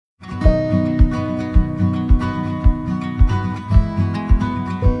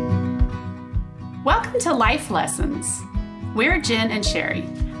to Life Lessons. We're Jen and Sherry.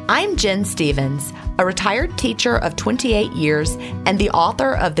 I'm Jen Stevens, a retired teacher of 28 years and the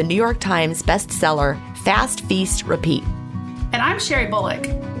author of the New York Times bestseller, Fast, Feast, Repeat. And I'm Sherry Bullock.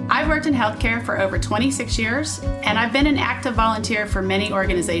 I've worked in healthcare for over 26 years, and I've been an active volunteer for many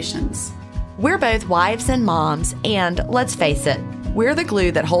organizations. We're both wives and moms, and let's face it, we're the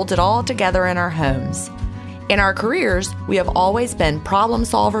glue that holds it all together in our homes. In our careers, we have always been problem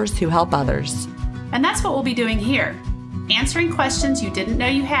solvers who help others. And that's what we'll be doing here, answering questions you didn't know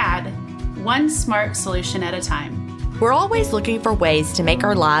you had, one smart solution at a time. We're always looking for ways to make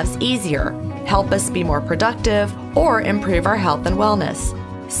our lives easier, help us be more productive, or improve our health and wellness.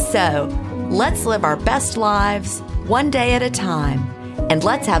 So, let's live our best lives, one day at a time, and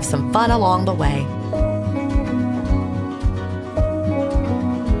let's have some fun along the way.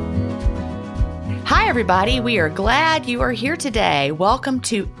 Hi, everybody. We are glad you are here today. Welcome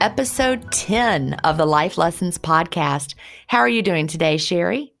to episode 10 of the Life Lessons podcast. How are you doing today,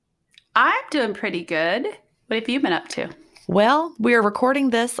 Sherry? I'm doing pretty good. What have you been up to? Well, we are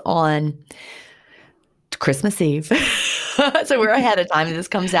recording this on Christmas Eve. So we're ahead of time. This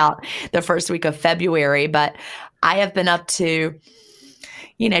comes out the first week of February, but I have been up to,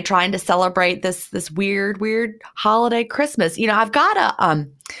 trying to celebrate this weird holiday Christmas. I've got a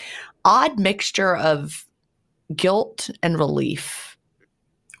odd mixture of guilt and relief.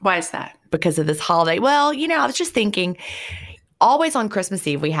 Why is that? Because of this holiday. Well, I was just thinking, always on Christmas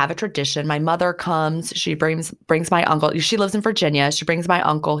Eve, we have a tradition. My mother comes, she brings my uncle. She lives in Virginia. She brings my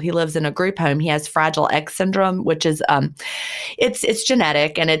uncle. He lives in a group home. He has Fragile X syndrome, which is, it's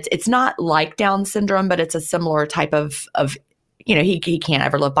genetic, and it's not like Down syndrome, but it's a similar type of he can't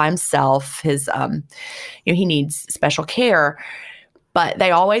ever live by himself. His, he needs special care. But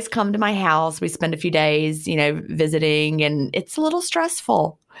they always come to my house. We spend a few days, visiting, and it's a little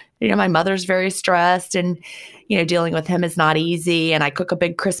stressful. My mother's very stressed, and, dealing with him is not easy. And I cook a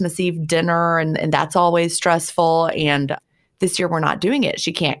big Christmas Eve dinner, and that's always stressful. And this year we're not doing it.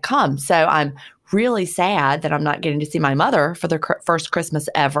 She can't come. So I'm really sad that I'm not getting to see my mother for the first Christmas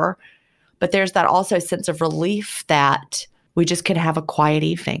ever. But there's that also sense of relief that we just could have a quiet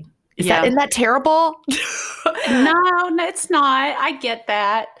evening. Isn't that terrible? No, it's not. I get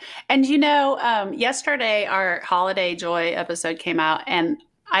that. And yesterday our Holiday Joy episode came out, and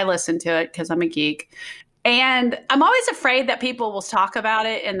I listened to it because I'm a geek. And I'm always afraid that people will talk about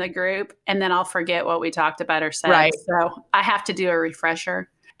it in the group, and then I'll forget what we talked about or said. Right. So I have to do a refresher.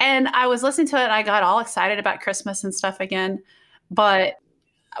 And I was listening to it, and I got all excited about Christmas and stuff again. But,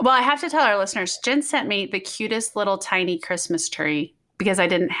 I have to tell our listeners, Jen sent me the cutest little tiny Christmas tree because I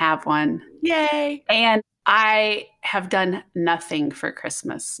didn't have one. Yay. And I have done nothing for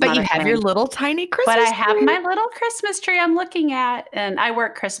Christmas. But you have your little tiny Christmas tree. But I have my little Christmas tree I'm looking at, and I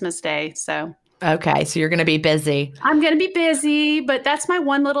work Christmas Day, so. Okay, so you're going to be busy. I'm going to be busy, but that's my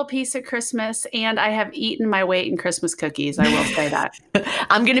one little piece of Christmas, and I have eaten my weight in Christmas cookies. I will say that.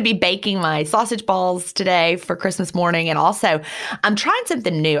 I'm going to be baking my sausage balls today for Christmas morning, and also I'm trying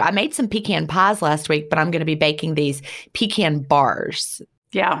something new. I made some pecan pies last week, but I'm going to be baking these pecan bars.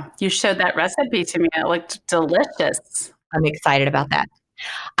 Yeah, you showed that recipe to me. It looked delicious. I'm excited about that.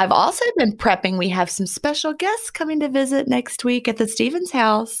 I've also been prepping. We have some special guests coming to visit next week at the Stevens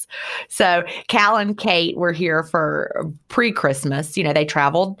house. So Cal and Kate were here for pre-Christmas. They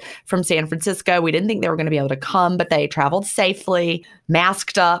traveled from San Francisco. We didn't think they were going to be able to come, but they traveled safely,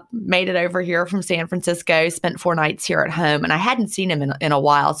 masked up, made it over here from San Francisco, spent 4 nights here at home. And I hadn't seen him in a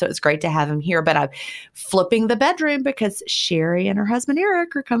while, so it was great to have him here. But I'm flipping the bedroom because Sherry and her husband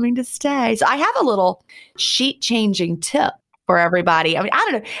Eric are coming to stay. So I have a little sheet changing tip for everybody. I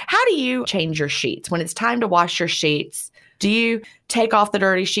don't know. How do you change your sheets? When it's time to wash your sheets, do you take off the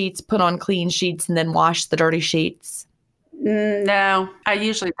dirty sheets, put on clean sheets, and then wash the dirty sheets? No, I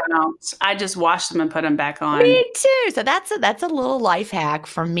usually don't. I just wash them and put them back on. Me too. So that's a little life hack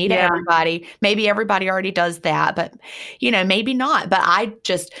from me to everybody. Maybe everybody already does that, but maybe not. But I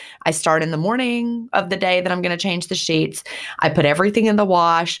start in the morning of the day that I'm going to change the sheets. I put everything in the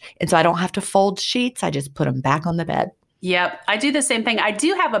wash, and so I don't have to fold sheets. I just put them back on the bed. Yep. I do the same thing. I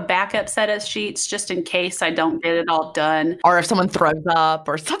do have a backup set of sheets just in case I don't get it all done. Or if someone throws up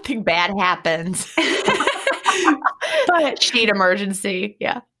or something bad happens. But sheet emergency.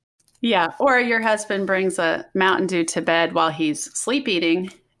 Yeah. Yeah. Or your husband brings a Mountain Dew to bed while he's sleep eating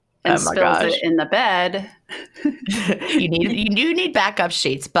and spills it in the bed. You need backup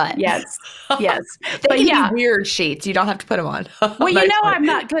sheets, but yes. But can be weird sheets. You don't have to put them on. Well, I'm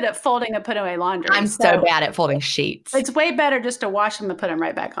not good at folding and putting away laundry. I'm so bad at folding sheets. It's way better just to wash them and put them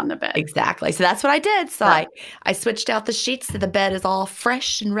right back on the bed. Exactly. So that's what I did. So I switched out the sheets so the bed is all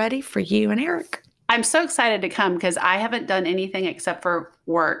fresh and ready for you and Eric. I'm so excited to come because I haven't done anything except for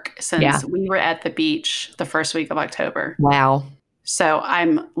work since we were at the beach the first week of October. Wow. So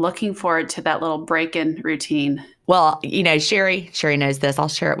I'm looking forward to that little break-in routine. Well, Sherry knows this. I'll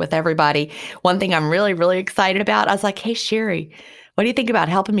share it with everybody. One thing I'm really, really excited about, I was like, hey, Sherry, what do you think about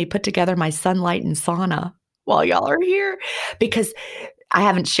helping me put together my sunlight and sauna while y'all are here? Because I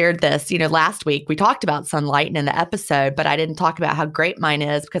haven't shared this. Last week we talked about sunlight in the episode, but I didn't talk about how great mine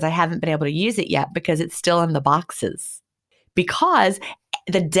is because I haven't been able to use it yet because it's still in the boxes. Because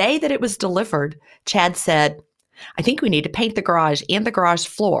the day that it was delivered, Chad said, I think we need to paint the garage and the garage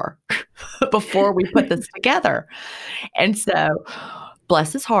floor before we put this together. And so,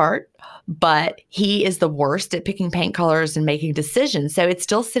 bless his heart, but he is the worst at picking paint colors and making decisions. So it's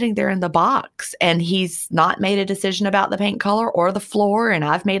still sitting there in the box, and he's not made a decision about the paint color or the floor. And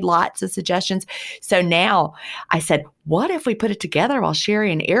I've made lots of suggestions. So now I said, what if we put it together while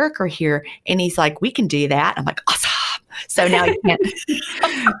Sherry and Eric are here? And he's like, we can do that. I'm like, awesome. So now he can't.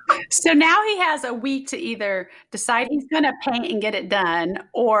 So now he has a week to either decide he's going to paint and get it done,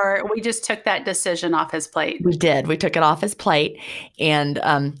 or we just took that decision off his plate. We did. We took it off his plate. And,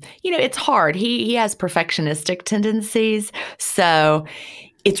 it's hard. He has perfectionistic tendencies. So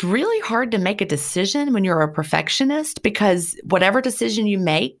it's really hard to make a decision when you're a perfectionist because whatever decision you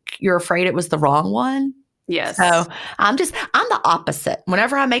make, you're afraid it was the wrong one. Yes. So I'm the opposite.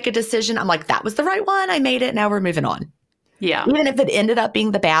 Whenever I make a decision, I'm like, that was the right one. I made it. Now we're moving on. Yeah. Even if it ended up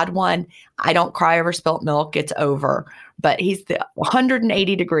being the bad one, I don't cry over spilt milk. It's over. But he's the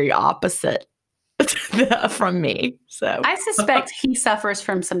 180-degree opposite from me. So I suspect he suffers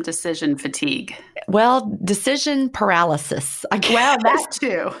from some decision fatigue. Well, decision paralysis. Well, that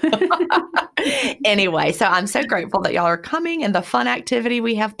too. Anyway, so I'm so grateful that y'all are coming, and the fun activity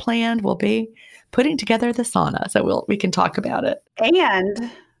we have planned will be putting together the sauna. So we can talk about it.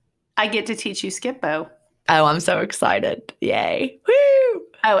 And I get to teach you skip-bo. Oh, I'm so excited. Yay. Woo!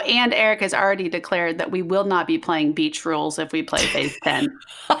 Oh, and Eric has already declared that we will not be playing beach rules if we play phase 10.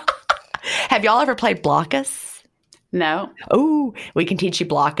 Have y'all ever played Blockus? No. Oh, we can teach you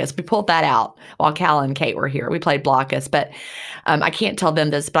Blockus. We pulled that out while Cal and Kate were here. We played Blockus, but I can't tell them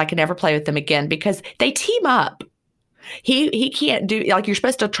this, but I can never play with them again because they team up. He can't do, like, you're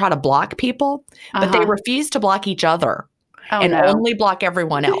supposed to try to block people, but they refuse to block each other. Only block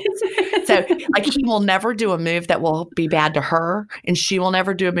everyone else. So, like, he will never do a move that will be bad to her, and she will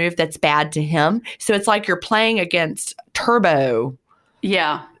never do a move that's bad to him. So it's like you're playing against Turbo.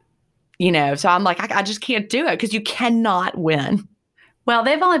 Yeah. So I'm like, I just can't do it because you cannot win. Well,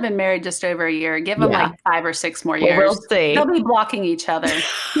 they've only been married just over a year. Give them like 5 or 6 more years. We'll see. They'll be blocking each other.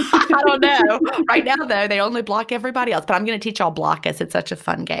 I don't know. Right now, though, they only block everybody else. But I'm going to teach y'all Blockus. It's such a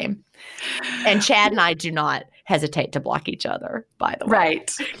fun game. And Chad and I do not hesitate to block each other, by the way.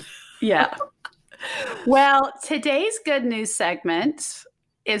 Right. Yeah. Well, today's good news segment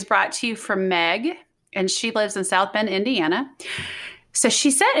is brought to you from Meg, and she lives in South Bend, Indiana. So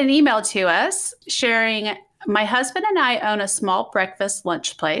she sent an email to us sharing, my husband and I own a small breakfast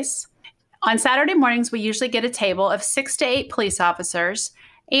lunch place. On Saturday mornings, we usually get a table of 6 to 8 police officers,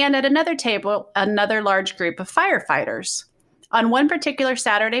 and at another table, another large group of firefighters. On one particular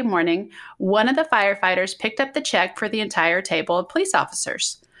Saturday morning, one of the firefighters picked up the check for the entire table of police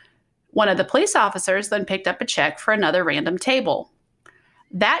officers. One of the police officers then picked up a check for another random table.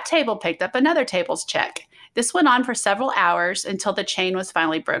 That table picked up another table's check. This went on for several hours until the chain was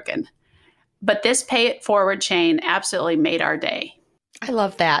finally broken. But this pay it forward chain absolutely made our day. I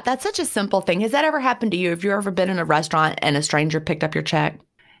love that. That's such a simple thing. Has that ever happened to you? Have you ever been in a restaurant and a stranger picked up your check?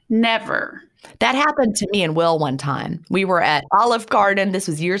 Never. That happened to me and Will one time. We were at Olive Garden. This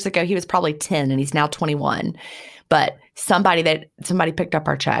was years ago. He was probably 10 and he's now 21. But somebody picked up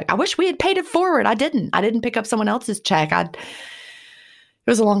our check. I wish we had paid it forward. I didn't pick up someone else's check. It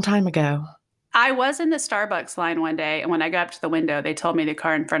was a long time ago. I was in the Starbucks line one day, and when I got up to the window, they told me the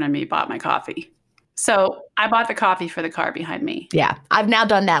car in front of me bought my coffee. So I bought the coffee for the car behind me. Yeah. I've now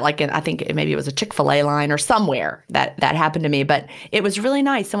done that. Like, I think maybe it was a Chick-fil-A line or somewhere that happened to me. But it was really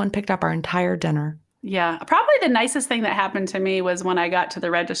nice. Someone picked up our entire dinner. Yeah. Probably the nicest thing that happened to me was when I got to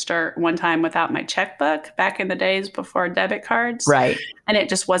the register one time without my checkbook back in the days before debit cards. Right. And it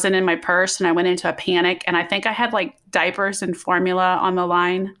just wasn't in my purse. And I went into a panic. And I think I had like diapers and formula on the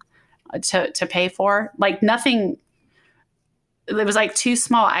line to pay for. Like nothing. It was like 2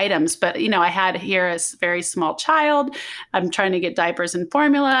 small items, but I had here a very small child. I'm trying to get diapers and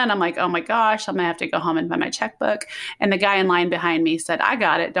formula. And I'm like, oh my gosh, I'm going to have to go home and buy my checkbook. And the guy in line behind me said, I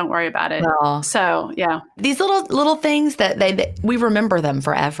got it. Don't worry about it. Oh. So yeah. These little things that we remember them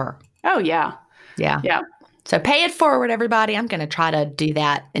forever. Oh yeah. Yeah. Yeah. So pay it forward, everybody. I'm going to try to do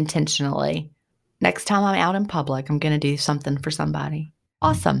that intentionally. Next time I'm out in public, I'm going to do something for somebody.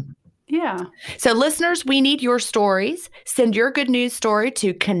 Awesome. Yeah. So listeners, we need your stories. Send your good news story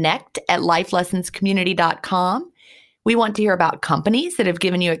to connect@lifelessonscommunity.com. We want to hear about companies that have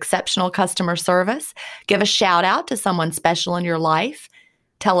given you exceptional customer service. Give a shout out to someone special in your life.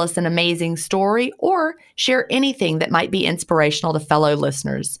 Tell us an amazing story or share anything that might be inspirational to fellow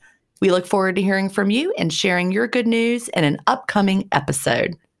listeners. We look forward to hearing from you and sharing your good news in an upcoming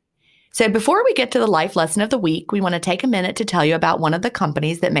episode. So before we get to the life lesson of the week, we want to take a minute to tell you about one of the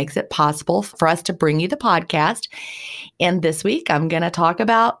companies that makes it possible for us to bring you the podcast. And this week, I'm going to talk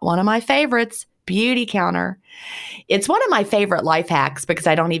about one of my favorites, Beautycounter. It's one of my favorite life hacks because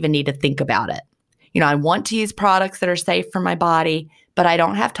I don't even need to think about it. I want to use products that are safe for my body, but I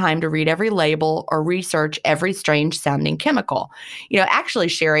don't have time to read every label or research every strange sounding chemical. Actually,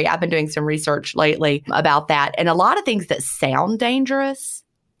 Sherry, I've been doing some research lately about that. And a lot of things that sound dangerous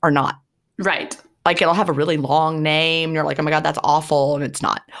are not. Right. Like it'll have a really long name. And you're like, oh my God, that's awful. And it's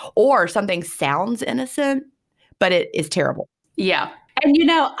not. Or something sounds innocent, but it is terrible. Yeah. And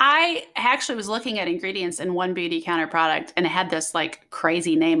I actually was looking at ingredients in one Beautycounter product and it had this like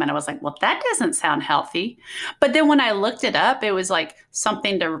crazy name. And I was like, well, that doesn't sound healthy. But then when I looked it up, it was like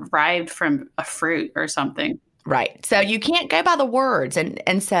something derived from a fruit or something. Right. So you can't go by the words.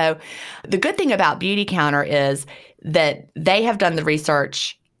 And so the good thing about Beautycounter is that they have done the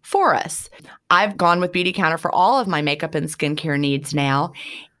research for us. I've gone with Beautycounter for all of my makeup and skincare needs now.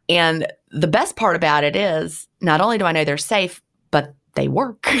 And the best part about it is not only do I know they're safe, but they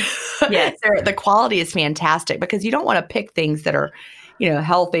work. Yes. The quality is fantastic because you don't want to pick things that are,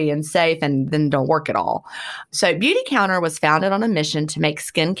 healthy and safe and then don't work at all. So Beautycounter was founded on a mission to make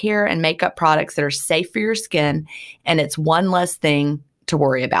skincare and makeup products that are safe for your skin. And it's one less thing to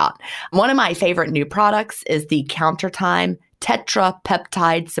worry about. One of my favorite new products is the Countertime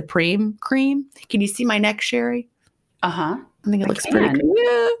Tetrapeptide Supreme Cream. Can you see my neck, Sherry? Uh-huh. I think it looks pretty good.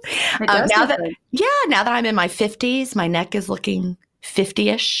 Yeah. Now that I'm in my 50s, my neck is looking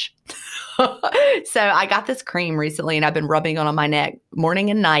 50-ish. So I got this cream recently and I've been rubbing it on my neck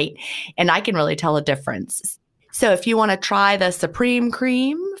morning and night, and I can really tell a difference. So if you want to try the Supreme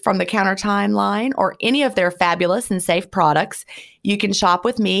Cream from the Countertime line or any of their fabulous and safe products, you can shop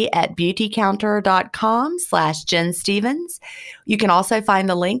with me at beautycounter.com/Jen Stevens. You can also find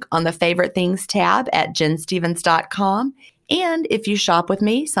the link on the Favorite Things tab at jenstevens.com. And if you shop with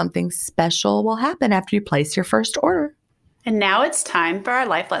me, something special will happen after you place your first order. And now it's time for our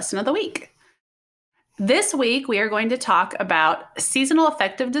life lesson of the week. This week, we are going to talk about seasonal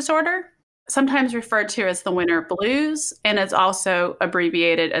affective disorder, sometimes referred to as the winter blues, and it's also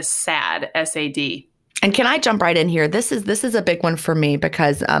abbreviated as SAD, S-A-D. And can I jump right in here? This is a big one for me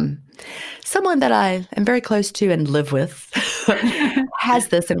because someone that I am very close to and live with has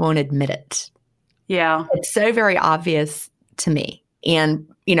this and won't admit it. Yeah. It's so very obvious to me. And,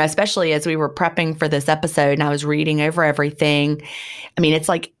 especially as we were prepping for this episode and I was reading over everything, I mean, it's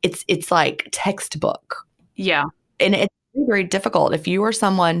like textbook. Yeah. And it's very, very difficult. If you or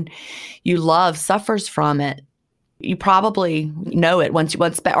someone you love suffers from it, you probably know it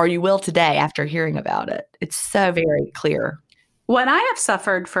or you will today after hearing about it. It's so very clear. Well, I have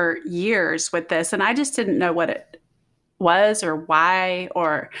suffered for years with this, and I just didn't know what it was or why,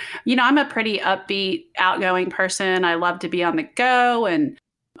 or, I'm a pretty upbeat, outgoing person. I love to be on the go and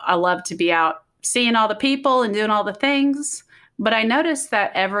I love to be out seeing all the people and doing all the things. But I noticed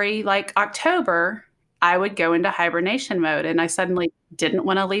that every October, I would go into hibernation mode and I suddenly didn't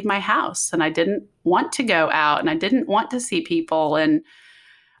want to leave my house and I didn't want to go out and I didn't want to see people. And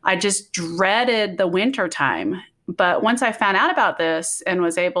I just dreaded the winter time. But once I found out about this and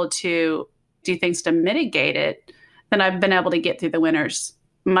was able to do things to mitigate it, then I've been able to get through the winters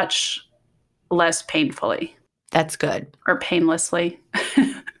much less painfully. That's good. Or painlessly.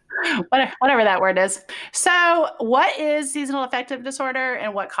 Whatever that word is. So what is seasonal affective disorder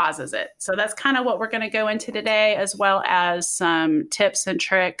and what causes it? So that's kind of what we're going to go into today, as well as some tips and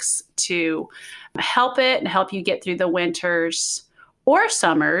tricks to help it and help you get through the winters or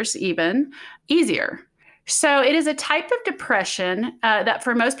summers even easier. So it is a type of depression that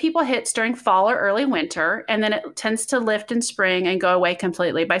for most people hits during fall or early winter, and then it tends to lift in spring and go away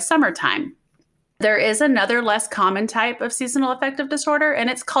completely by summertime. There is another less common type of seasonal affective disorder, and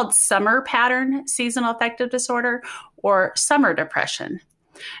it's called summer pattern seasonal affective disorder or summer depression.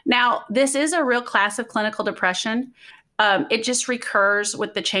 Now, this is a real class of clinical depression. It just recurs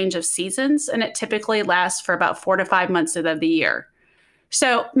with the change of seasons, and it typically lasts for about 4 to 5 months of the year.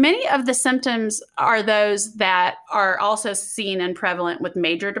 So many of the symptoms are those that are also seen and prevalent with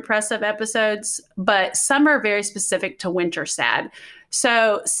major depressive episodes, but some are very specific to winter sad.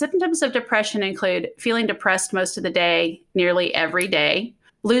 So symptoms of depression include feeling depressed most of the day, nearly every day,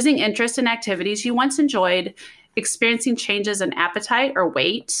 losing interest in activities you once enjoyed, experiencing changes in appetite or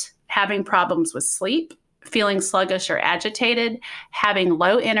weight, having problems with sleep, feeling sluggish or agitated, having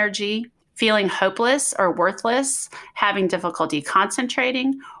low energy, feeling hopeless or worthless, having difficulty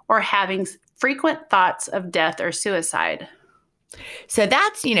concentrating, or having frequent thoughts of death or suicide. So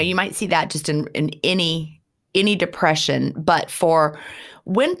that's, you might see that just in any depression, but for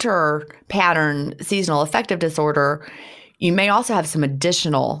winter pattern seasonal affective disorder, you may also have some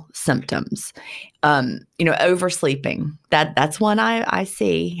additional symptoms. Oversleeping. That's one I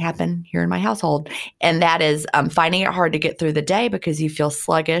see happen here in my household. And that is finding it hard to get through the day because you feel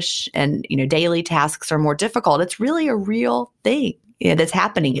sluggish and, daily tasks are more difficult. It's really a real thing that's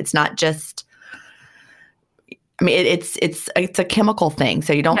happening. It's not just, it's a chemical thing.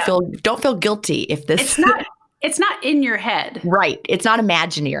 So you don't feel guilty if this. It's not in your head. Right. It's not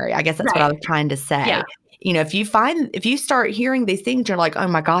imaginary. I guess that's what I was trying to say. Yeah. If you start hearing these things, you're like, oh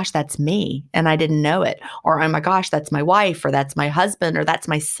my gosh, that's me. And I didn't know it. Or, oh my gosh, that's my wife, or that's my husband, or that's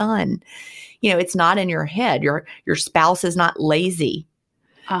my son. It's not in your head. Your spouse is not lazy,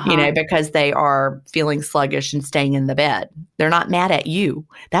 because they are feeling sluggish and staying in the bed. They're not mad at you.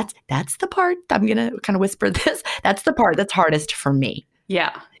 That's the part, I'm going to kind of whisper this. That's the part that's hardest for me.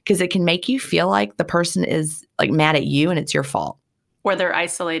 Yeah. Because it can make you feel like the person is like mad at you and it's your fault. Or they're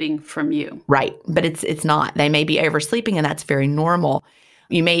isolating from you. Right. But it's not. They may be oversleeping, and that's very normal.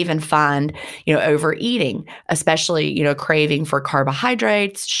 You may even find, overeating, especially, craving for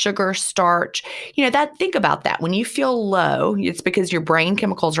carbohydrates, sugar, starch. Think about that. When you feel low, it's because your brain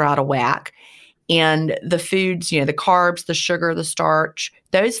chemicals are out of whack. And the foods, the carbs, the sugar, the starch,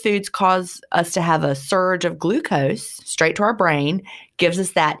 those foods cause us to have a surge of glucose straight to our brain, gives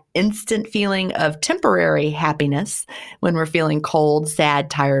us that instant feeling of temporary happiness when we're feeling cold, sad,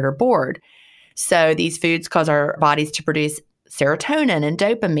 tired, or bored. So these foods cause our bodies to produce serotonin and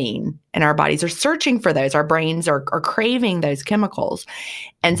dopamine, and our bodies are searching for those. Our brains are craving those chemicals.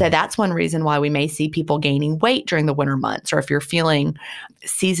 And so that's one reason why we may see people gaining weight during the winter months. Or if you're feeling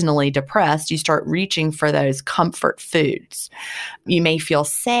seasonally depressed, you start reaching for those comfort foods. You may feel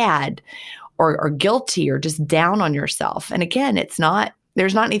sad or guilty or just down on yourself. And again,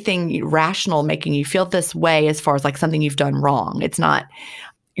 there's not anything rational making you feel this way as far as like something you've done wrong.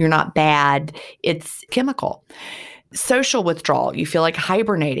 You're not bad. It's chemical. Social withdrawal. You feel like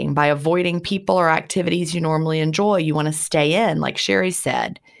hibernating by avoiding people or activities you normally enjoy. You want to stay in, like Sherry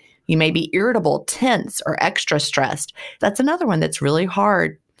said. You may be irritable, tense, or extra stressed. That's another one that's really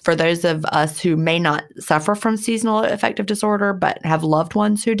hard for those of us who may not suffer from seasonal affective disorder, but have loved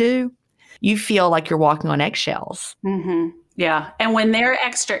ones who do. You feel like you're walking on eggshells. Mm-hmm. Yeah. And when they're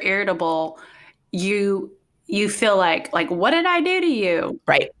extra irritable, you feel like, what did I do to you?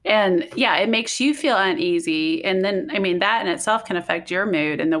 Right. And yeah, it makes you feel uneasy. And then, that in itself can affect your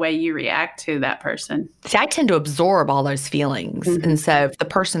mood and the way you react to that person. See, I tend to absorb all those feelings. Mm-hmm. And so if the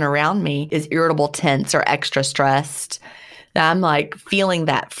person around me is irritable, tense, or extra stressed, I'm like feeling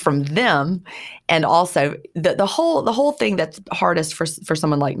that from them. And also the whole thing that's hardest for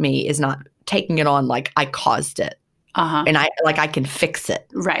someone like me is not taking it on like I caused it. Uh-huh. And I can fix it.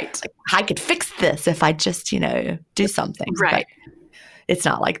 Right. Like, I could fix this if I just, do something. Right. But it's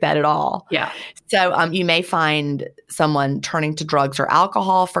not like that at all. Yeah. So you may find someone turning to drugs or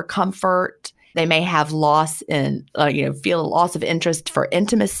alcohol for comfort. They may have feel a loss of interest for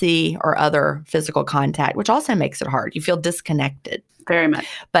intimacy or other physical contact, which also makes it hard. You feel disconnected. Very much.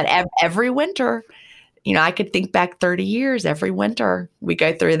 But every winter, I could think back 30 years, every winter we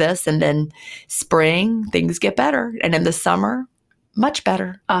go through this, and then spring, things get better. And in the summer, much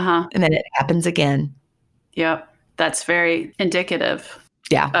better. Uh-huh. And then it happens again. Yep. That's very indicative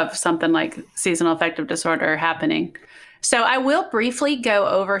of something like seasonal affective disorder happening. So I will briefly go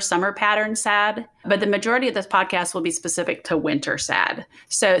over summer pattern SAD, but the majority of this podcast will be specific to winter SAD.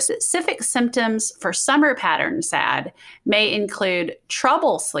 So specific symptoms for summer pattern SAD may include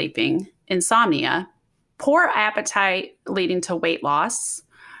trouble sleeping, insomnia, poor appetite leading to weight loss,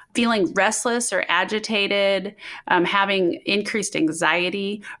 feeling restless or agitated, having increased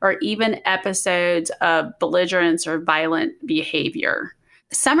anxiety, or even episodes of belligerence or violent behavior.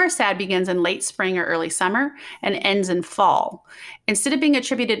 Summer SAD begins in late spring or early summer and ends in fall. Instead of being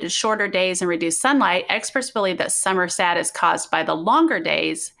attributed to shorter days and reduced sunlight, experts believe that summer SAD is caused by the longer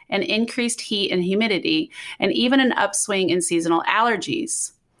days and increased heat and humidity, and even an upswing in seasonal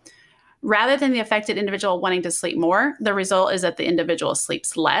allergies. Rather than the affected individual wanting to sleep more, the result is that the individual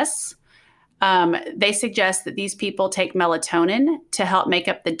sleeps less. They suggest that these people take melatonin to help make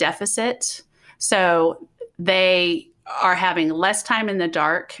up the deficit. So they are having less time in the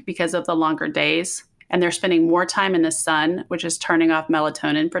dark because of the longer days, and they're spending more time in the sun, which is turning off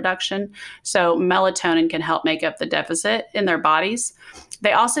melatonin production. So melatonin can help make up the deficit in their bodies.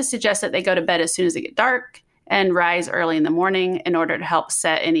 They also suggest that they go to bed as soon as it gets dark and rise early in the morning in order to help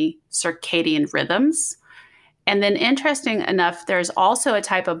set any circadian rhythms. And then, interesting enough, there's also a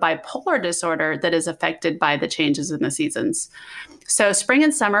type of bipolar disorder that is affected by the changes in the seasons. So spring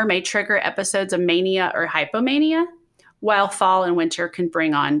and summer may trigger episodes of mania or hypomania, while fall and winter can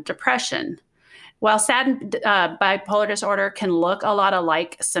bring on depression. While SAD bipolar disorder can look a lot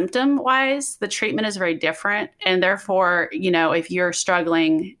alike symptom-wise, the treatment is very different. And therefore, if you're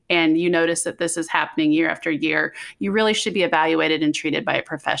struggling and you notice that this is happening year after year, you really should be evaluated and treated by a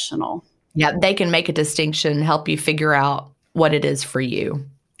professional. Yeah, they can make a distinction, help you figure out what it is for you.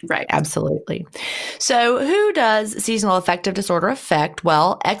 Right. Absolutely. So who does seasonal affective disorder affect?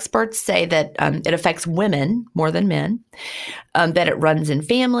 Well, experts say that it affects women more than men, that it runs in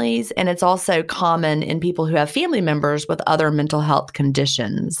families, and it's also common in people who have family members with other mental health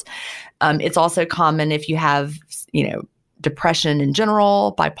conditions. It's also common if you have, depression in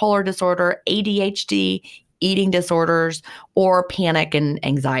general, bipolar disorder, ADHD, eating disorders, or panic and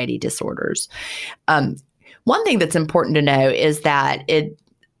anxiety disorders. One thing that's important to know is that it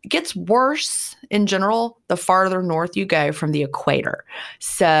gets worse in general the farther north you go from the equator.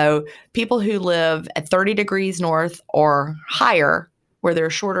 So people who live at 30 degrees north or higher, where there are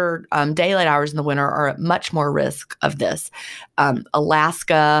shorter daylight hours in the winter, are at much more risk of this.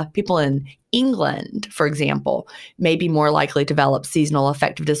 Alaska, people in England, for example, may be more likely to develop seasonal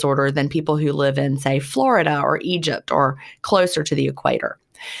affective disorder than people who live in, say, Florida or Egypt or closer to the equator.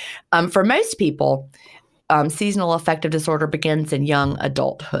 For most people, seasonal affective disorder begins in young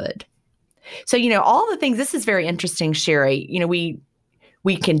adulthood. So, all the things, this is very interesting, Sherry.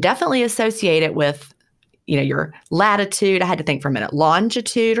 We can definitely associate it with, your latitude. I had to think for a minute,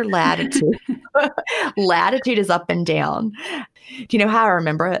 longitude or latitude. Latitude is up and down. Do you know how I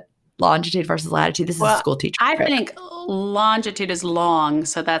remember it? Longitude versus latitude. This is a school teacher trick. I think longitude is long.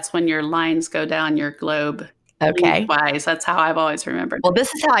 So that's when your lines go down your globe. Okay. Wise. That's how I've always remembered. Well,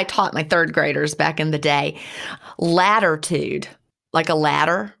 this is how I taught my third graders back in the day. Latitude, like a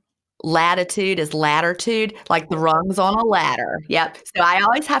ladder. Latitude is latitude, like the rungs on a ladder. Yep. So I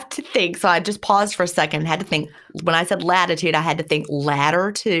always have to think. So I just paused for a second, had to think. When I said latitude, I had to think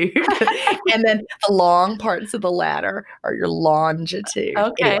latitude. And then the long parts of the ladder are your longitude.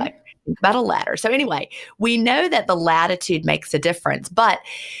 Okay. Anyway, think about a ladder. So anyway, we know that the latitude makes a difference, but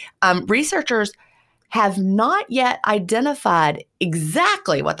researchers have not yet identified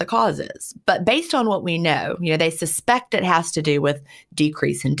exactly what the cause is. But based on what we know, they suspect it has to do with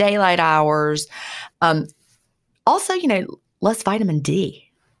decrease in daylight hours. Also, less vitamin D.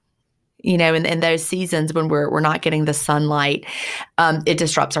 In those seasons when we're not getting the sunlight, it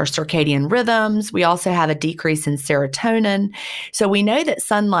disrupts our circadian rhythms. We also have a decrease in serotonin. So we know that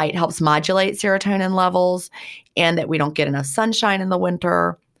sunlight helps modulate serotonin levels and that we don't get enough sunshine in the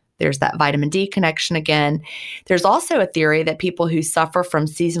winter. There's that vitamin D connection again. There's also a theory that people who suffer from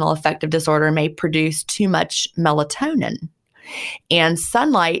seasonal affective disorder may produce too much melatonin. And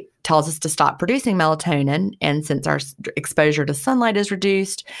sunlight tells us to stop producing melatonin. And since our exposure to sunlight is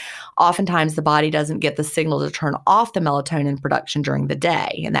reduced, oftentimes the body doesn't get the signal to turn off the melatonin production during the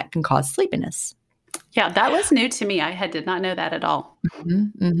day, and that can cause sleepiness. Yeah, that was new to me. I did not know that at all.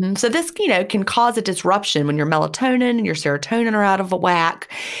 Mm-hmm, mm-hmm. So this, can cause a disruption when your melatonin and your serotonin are out of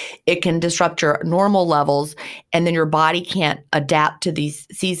whack. It can disrupt your normal levels, and then your body can't adapt to these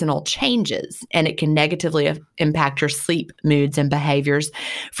seasonal changes, and it can negatively impact your sleep, moods, and behaviors.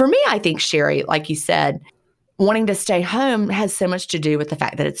 For me, I think, Sherry, like you said, wanting to stay home has so much to do with the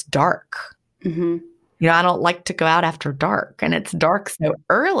fact that it's dark. Mm-hmm. I don't like to go out after dark, and it's dark so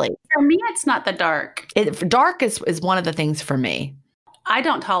early. For me, it's not the dark. Dark is one of the things for me. I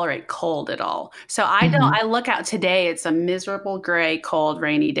don't tolerate cold at all. So I look out today, it's a miserable, gray, cold,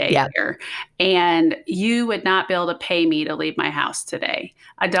 rainy day here. And you would not be able to pay me to leave my house today.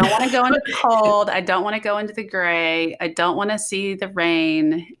 I don't want to go into the cold. I don't want to go into the gray. I don't want to see the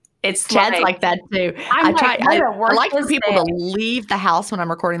rain. It's Chad's like that too. I like for people to leave the house when I'm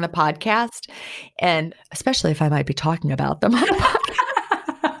recording the podcast, and especially if I might be talking about them on the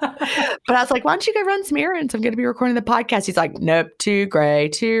podcast. But I was like, why don't you go run some errands? I'm going to be recording the podcast. He's like, nope, too gray,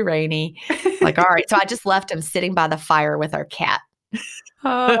 too rainy. Like, all right. So I just left him sitting by the fire with our cat.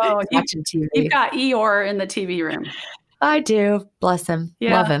 Oh, watching TV. You've got Eeyore in the TV room. I do. Bless him.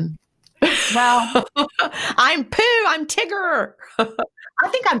 Yeah. Love him. Well, I'm Pooh. I'm Tigger. I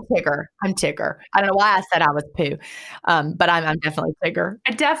think I'm Tigger. I'm Tigger. I don't know why I said I was Pooh, but I'm definitely Tigger.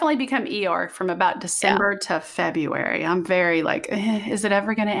 I definitely become Eeyore from about December to February. I'm very like, is it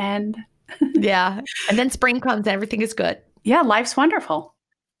ever going to end? Yeah. And then spring comes and everything is good. Yeah, life's wonderful.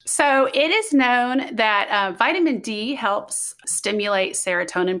 So it is known that vitamin D helps stimulate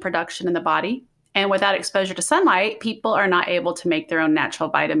serotonin production in the body. And without exposure to sunlight, people are not able to make their own natural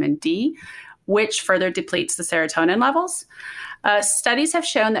vitamin D, which further depletes the serotonin levels. Studies have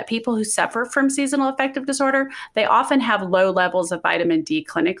shown that people who suffer from seasonal affective disorder, they often have low levels of vitamin D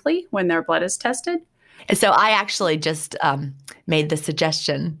clinically when their blood is tested. And so I actually just made the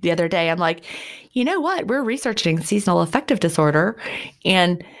suggestion the other day. I'm like, you know what? We're researching seasonal affective disorder.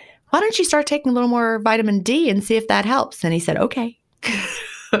 And why don't you start taking a little more vitamin D and see if that helps? And he said, okay.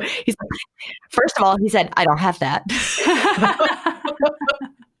 He's like, first of all, he said, I don't have that.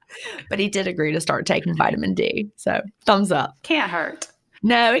 But he did agree to start taking vitamin D. So thumbs up. Can't hurt.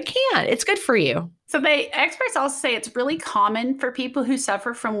 No, it can't. It's good for you. So experts also say it's really common for people who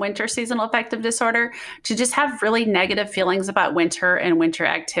suffer from winter seasonal affective disorder to just have really negative feelings about winter and winter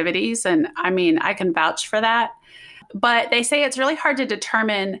activities. And I mean, I can vouch for that. But they say it's really hard to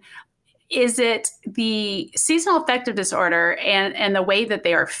determine, is it the seasonal affective disorder and the way that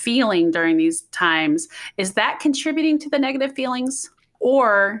they are feeling during these times, is that contributing to the negative feelings?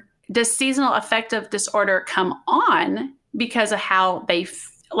 Or does seasonal affective disorder come on because of how they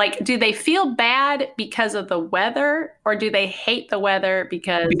do they feel bad because of the weather, or do they hate the weather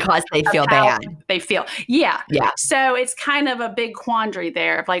because they feel bad? They feel, yeah. Yeah. So it's kind of a big quandary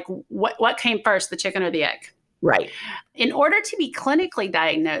there of like, what came first, the chicken or the egg? Right. In order to be clinically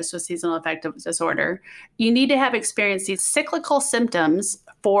diagnosed with seasonal affective disorder, you need to have experienced these cyclical symptoms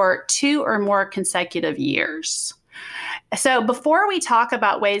for 2 or more consecutive years. So before we talk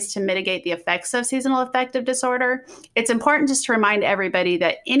about ways to mitigate the effects of seasonal affective disorder, it's important just to remind everybody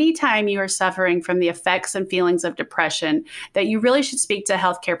that anytime you are suffering from the effects and feelings of depression, that you really should speak to a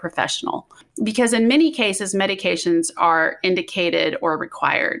healthcare professional, because in many cases, medications are indicated or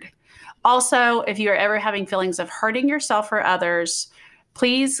required. Also, if you are ever having feelings of hurting yourself or others,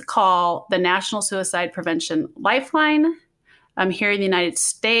 please call the National Suicide Prevention Lifeline. Here in the United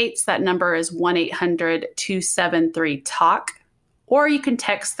States, that number is 1-800-273-TALK, or you can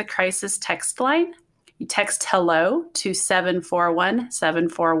text the crisis text line. You text HELLO to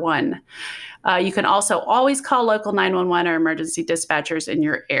 741-741. You can also always call local 911 or emergency dispatchers in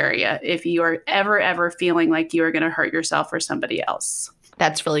your area if you are ever feeling like you are going to hurt yourself or somebody else.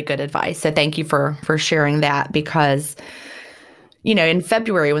 That's really good advice. So thank you for sharing that, because, you know, in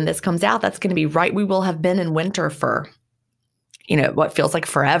February when this comes out, that's going to be right. We will have been in winter for, you know, what feels like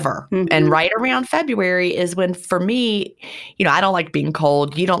forever. Mm-hmm. And right around February is when, for me, you know, I don't like being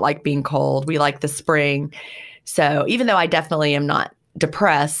cold. You don't like being cold. We like the spring. So even though I definitely am not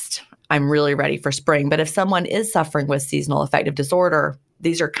depressed, I'm really ready for spring. But if someone is suffering with seasonal affective disorder,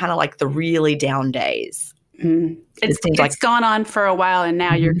 these are kind of like the really down days. Mm-hmm. It's gone on for a while, and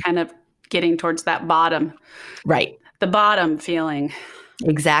now you're kind of getting towards that bottom. Right. The bottom feeling.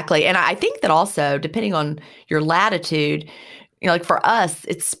 Exactly. And I think that also, depending on your latitude, you know, like for us,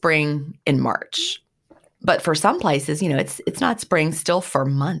 it's spring in March. But for some places, you know, it's not spring still for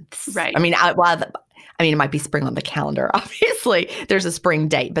months. Right. I mean, it might be spring on the calendar. Obviously, there's a spring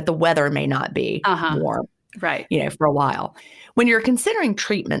date, but the weather may not be warm. Right. You know, for a while. When you're considering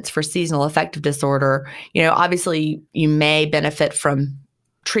treatments for seasonal affective disorder, you know, obviously you may benefit from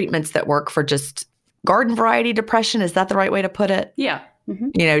treatments that work for just garden variety depression. Is that the right way to put it? Yeah.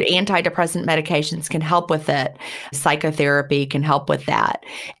 Mm-hmm. You know, antidepressant medications can help with it. Psychotherapy can help with that.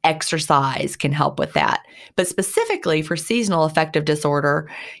 Exercise can help with that. But specifically for seasonal affective disorder,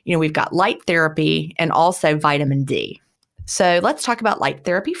 you know, we've got light therapy and also vitamin D. So let's talk about light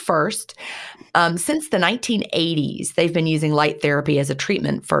therapy first. Since the 1980s, they've been using light therapy as a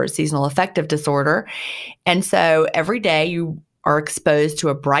treatment for seasonal affective disorder. And so every day you are exposed to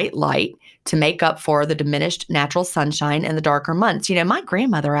a bright light to make up for the diminished natural sunshine in the darker months. You know, my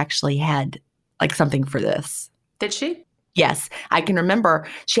grandmother actually had like something for this. Did she? Yes. I can remember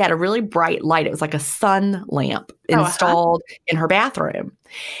she had a really bright light. It was like a sun lamp installed in her bathroom.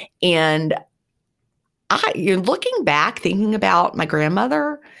 And you're looking back, thinking about my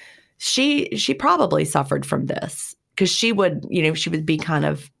grandmother, she probably suffered from this, because she would be kind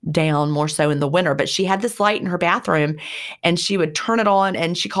of down more so in the winter, but she had this light in her bathroom and she would turn it on,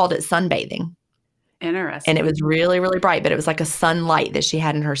 and she called it sunbathing. Interesting. And it was really, really bright, but it was like a sunlight that she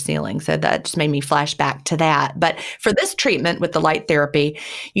had in her ceiling. So that just made me flash back to that. But for this treatment with the light therapy,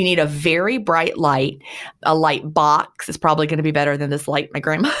 you need a very bright light. A light box is probably going to be better than this light my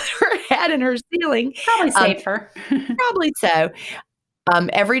grandmother had. had in her ceiling. Probably safer. Probably so.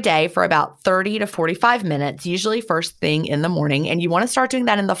 Every day for about 30 to 45 minutes, usually first thing in the morning. And you want to start doing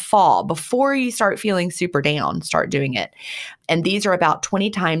that in the fall before you start feeling super down, start doing it. And these are about 20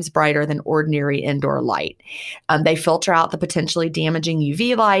 times brighter than ordinary indoor light. They filter out the potentially damaging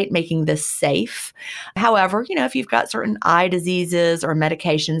UV light, making this safe. However, if you've got certain eye diseases or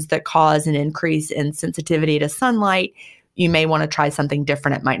medications that cause an increase in sensitivity to sunlight, you may want to try something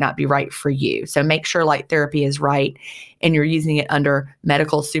different. It might not be right for you. So make sure light therapy is right and you're using it under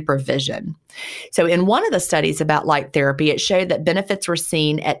medical supervision. So in one of the studies about light therapy, it showed that benefits were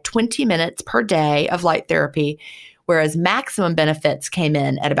seen at 20 minutes per day of light therapy, whereas maximum benefits came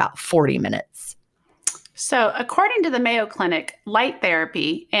in at about 40 minutes. So according to the Mayo Clinic, light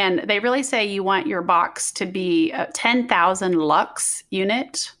therapy, and they really say you want your box to be a 10,000 lux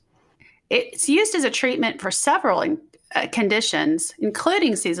unit. It's used as a treatment for several conditions,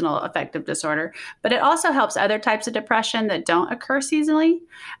 including seasonal affective disorder, but it also helps other types of depression that don't occur seasonally.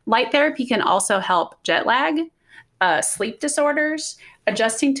 Light therapy can also help jet lag, sleep disorders,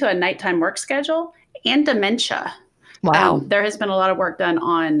 adjusting to a nighttime work schedule, and dementia. Wow. There has been a lot of work done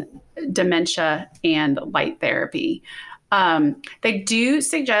on dementia and light therapy. They do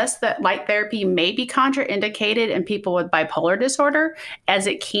suggest that light therapy may be contraindicated in people with bipolar disorder, as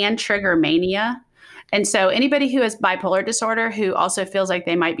it can trigger mania. And so anybody who has bipolar disorder who also feels like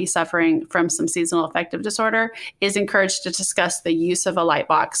they might be suffering from some seasonal affective disorder is encouraged to discuss the use of a light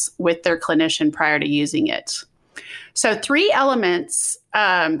box with their clinician prior to using it. So 3 elements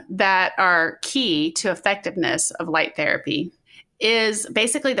that are key to effectiveness of light therapy is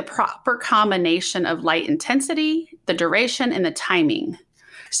basically the proper combination of light intensity, the duration, and the timing.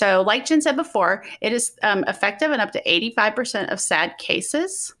 So like Jen said before, it is effective in up to 85% of SAD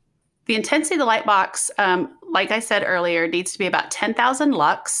cases. The intensity of the light box, like I said earlier, needs to be about 10,000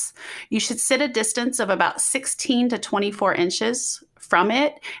 lux. You should sit a distance of about 16 to 24 inches from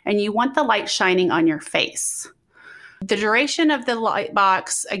it, and you want the light shining on your face. The duration of the light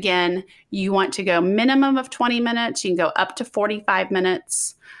box, again, you want to go minimum of 20 minutes. You can go up to 45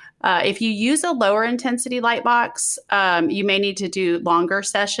 minutes. If you use a lower intensity light box, you may need to do longer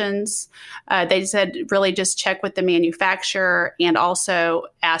sessions. They said really just check with the manufacturer and also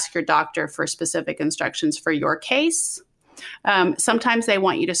ask your doctor for specific instructions for your case. Sometimes they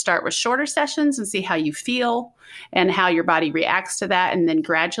want you to start with shorter sessions and see how you feel and how your body reacts to that, and then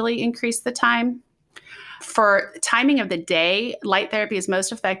gradually increase the time. For timing of the day, light therapy is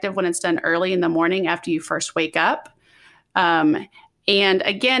most effective when it's done early in the morning after you first wake up. And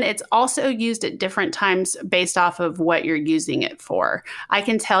again, it's also used at different times based off of what you're using it for. I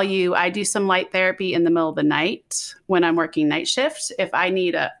can tell you, I do some light therapy in the middle of the night when I'm working night shifts if I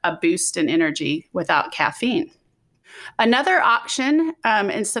need a boost in energy without caffeine. Another option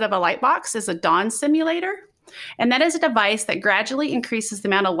instead of a light box is a dawn simulator. And that is a device that gradually increases the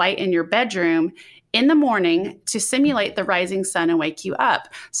amount of light in your bedroom in the morning to simulate the rising sun and wake you up.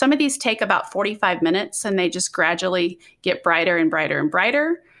 Some of these take about 45 minutes and they just gradually get brighter and brighter and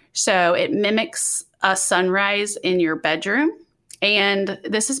brighter. So it mimics a sunrise in your bedroom. And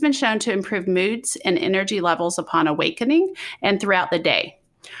this has been shown to improve moods and energy levels upon awakening and throughout the day.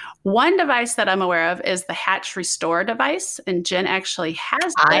 One device that I'm aware of is the Hatch Restore device, and Jen actually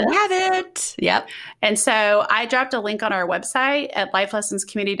has it. I have it. Yep. And so I dropped a link on our website at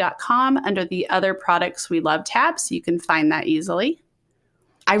lifelessonscommunity.com under the Other Products We Love tab, so you can find that easily.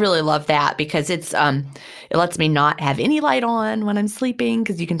 I really love that because it lets me not have any light on when I'm sleeping,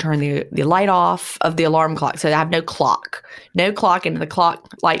 because you can turn the light off of the alarm clock. So I have no clock, and the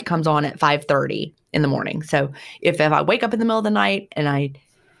clock light comes on at 5:30 in the morning. So if I wake up in the middle of the night and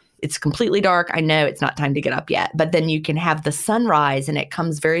it's completely dark, I know it's not time to get up yet. But then you can have the sunrise and it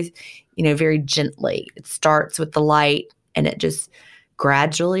comes very, very gently. It starts with the light and it just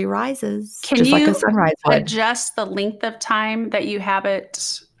gradually rises. Can just you like a sunrise would. Adjust the length of time that you have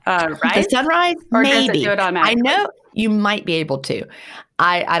it rise? The sunrise? Or maybe. does it do it automatically? I know you might be able to.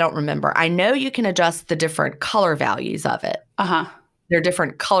 I don't remember. I know you can adjust the different color values of it. Uh-huh. There are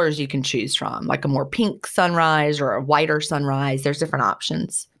different colors you can choose from, like a more pink sunrise or a whiter sunrise. There's different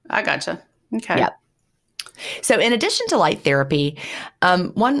options. I gotcha. Okay. Yep. So in addition to light therapy,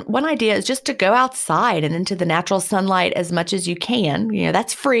 one idea is just to go outside and into the natural sunlight as much as you can.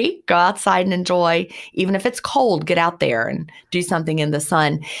 That's free. Go outside and enjoy. Even if it's cold, get out there and do something in the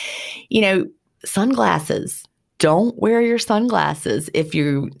sun. Sunglasses. Don't wear your sunglasses if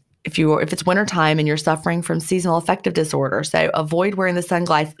it's wintertime and you're suffering from seasonal affective disorder. So avoid wearing the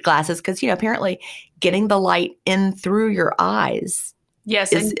sunglasses because, apparently getting the light in through your eyes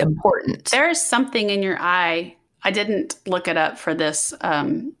is important. There is something in your eye. I didn't look it up for this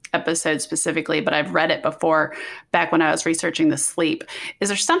episode specifically, but I've read it before back when I was researching the sleep. Is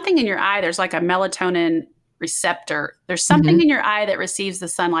there something in your eye? There's like a melatonin receptor. There's something in your eye that receives the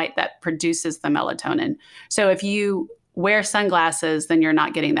sunlight that produces the melatonin. So if you wear sunglasses, then you're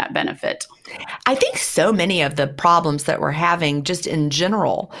not getting that benefit. I think so many of the problems that we're having just in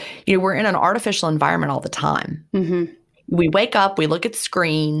general, we're in an artificial environment all the time. Mm-hmm. We wake up, we look at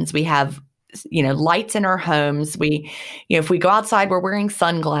screens, we have lights in our homes. If we go outside, we're wearing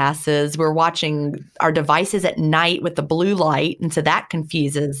sunglasses. We're watching our devices at night with the blue light. And so that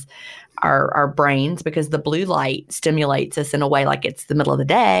confuses our brains because the blue light stimulates us in a way like it's the middle of the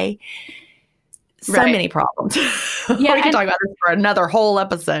day. So many problems. Yeah, we can talk about this for another whole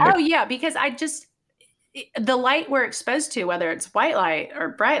episode. Oh, yeah, because the light we're exposed to, whether it's white light or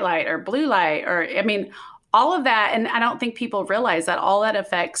bright light or blue light, all of that. And I don't think people realize that all that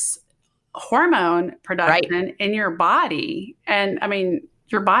affects hormone production in your body. And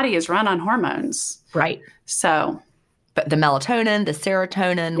your body is run on hormones. Right. So. But the melatonin, the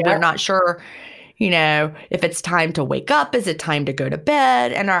serotonin, we're not sure, if it's time to wake up, is it time to go to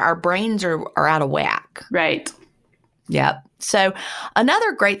bed? And our brains are out of whack. Right. Yep. So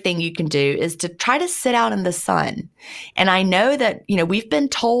another great thing you can do is to try to sit out in the sun. And I know that, we've been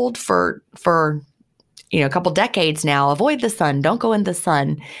told for a couple decades now, avoid the sun, don't go in the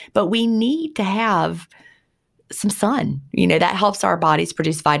sun. But we need to have some sun. That helps our bodies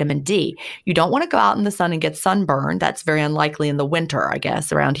produce vitamin D. You don't want to go out in the sun and get sunburned. That's very unlikely in the winter, I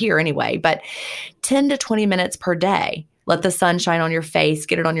guess, around here anyway. But 10 to 20 minutes per day. Let the sun shine on your face,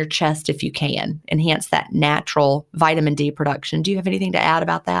 get it on your chest if you can. Enhance that natural vitamin D production. Do you have anything to add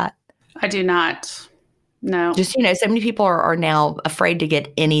about that? I do not. No. Just, so many people are now afraid to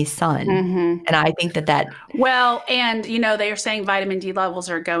get any sun. Mm-hmm. And I think that. Well, and, they are saying vitamin D levels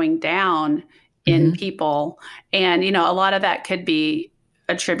are going down in people. And, a lot of that could be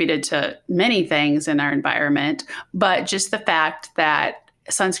attributed to many things in our environment. But just the fact that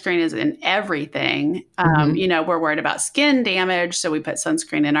sunscreen is in everything. We're worried about skin damage. So we put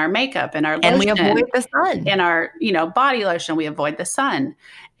sunscreen in our makeup and our lotion. And we avoid the sun. In our, body lotion, we avoid the sun.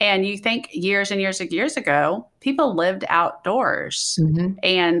 And you think years and years and years ago, people lived outdoors. Mm-hmm.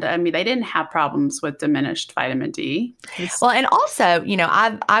 And they didn't have problems with diminished vitamin D. Well, and also,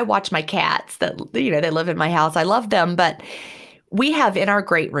 I watch my cats that, they live in my house. I love them, but we have in our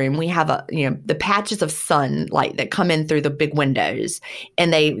great room, we have the patches of sunlight that come in through the big windows,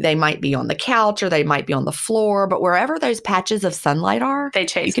 and they might be on the couch or they might be on the floor, but wherever those patches of sunlight are, they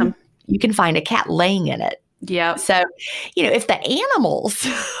chase them. You can find a cat laying in it. Yeah. So, if the animals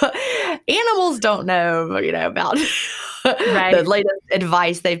don't know, about the latest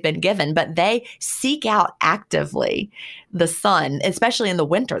advice they've been given, but they seek out actively the sun, especially in the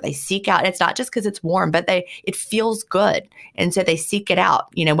winter. They seek out, it's not just because it's warm, but it feels good. And so they seek it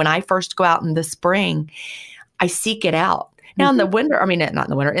out. When I first go out in the spring, I seek it out. Now in the winter, not in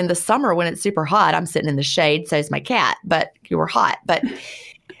the winter, in the summer when it's super hot, I'm sitting in the shade, so is my cat, but you were hot. But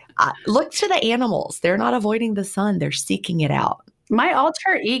look to the animals. They're not avoiding the sun. They're seeking it out. My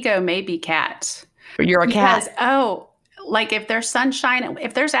alter ego may be cat. You're a cat? Like if there's sunshine,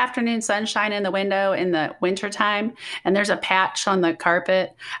 if there's afternoon sunshine in the window in the wintertime and there's a patch on the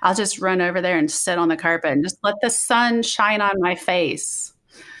carpet, I'll just run over there and sit on the carpet and just let the sun shine on my face.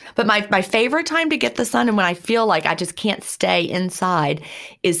 But my favorite time to get the sun, and when I feel like I just can't stay inside,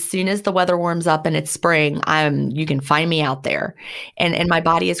 is soon as the weather warms up and it's spring, you can find me out there. And my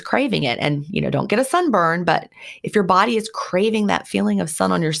body is craving it. And, don't get a sunburn, but if your body is craving that feeling of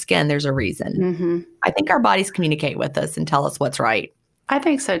sun on your skin, there's a reason. Mm-hmm. I think our bodies communicate with us and tell us what's right. I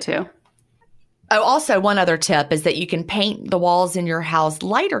think so too. Oh, also one other tip is that you can paint the walls in your house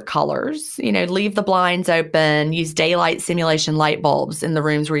lighter colors, leave the blinds open, use daylight simulation light bulbs in the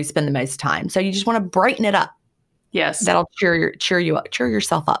rooms where you spend the most time. So you just want to brighten it up. Yes. That'll cheer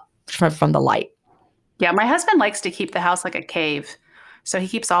yourself up from the light. Yeah. My husband likes to keep the house like a cave. So he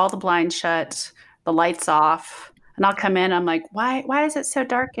keeps all the blinds shut, the lights off. And I'll come in, I'm like, why is it so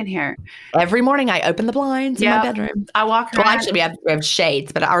dark in here? Every morning I open the blinds in my bedroom. I walk around. Well, actually, we have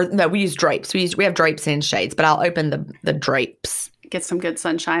shades, but we use drapes. We have drapes and shades, but I'll open the drapes. Get some good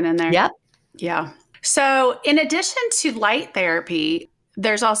sunshine in there. Yep. Yeah. So in addition to light therapy,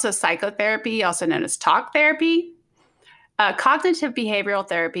 there's also psychotherapy, also known as talk therapy. Cognitive behavioral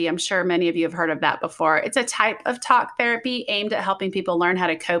therapy, I'm sure many of you have heard of that before. It's a type of talk therapy aimed at helping people learn how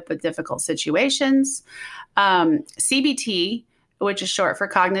to cope with difficult situations. CBT, which is short for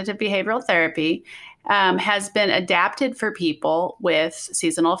cognitive behavioral therapy, has been adapted for people with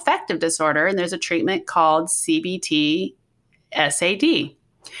seasonal affective disorder. And there's a treatment called CBT SAD.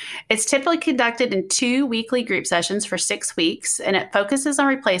 It's typically conducted in 2 weekly group sessions for 6 weeks, and it focuses on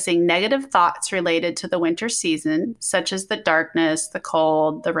replacing negative thoughts related to the winter season, such as the darkness, the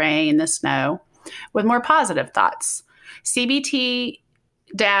cold, the rain, the snow, with more positive thoughts. CBT-SAD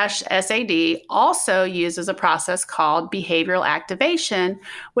also uses a process called behavioral activation,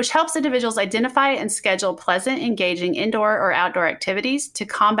 which helps individuals identify and schedule pleasant, engaging indoor or outdoor activities to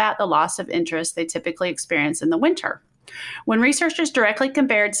combat the loss of interest they typically experience in the winter. When researchers directly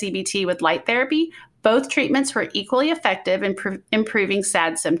compared CBT with light therapy, both treatments were equally effective in improving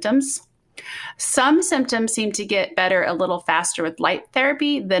SAD symptoms. Some symptoms seem to get better a little faster with light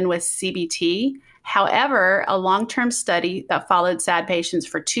therapy than with CBT. However, a long-term study that followed SAD patients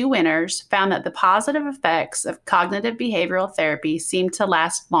for 2 winters found that the positive effects of cognitive behavioral therapy seemed to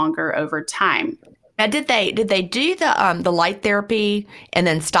last longer over time. Now, did they do the light therapy and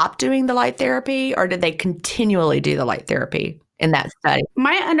then stop doing the light therapy, or did they continually do the light therapy in that study?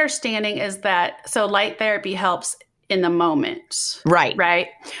 My understanding is that light therapy helps in the moment. Right.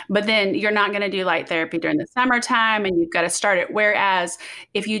 But then you're not going to do light therapy during the summertime, and you've got to start it. Whereas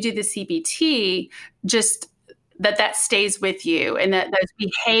if you do the CBT, just that stays with you, and that those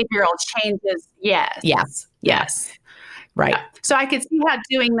behavioral changes. Yes. Right. Yeah. So I could see how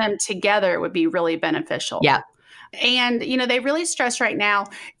doing them together would be really beneficial. Yeah. And, they really stress right now,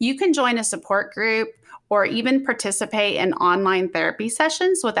 you can join a support group or even participate in online therapy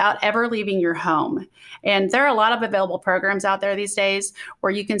sessions without ever leaving your home. And there are a lot of available programs out there these days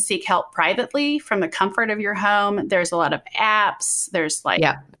where you can seek help privately from the comfort of your home. There's a lot of apps. There's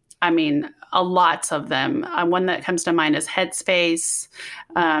a lot of them. One that comes to mind is Headspace.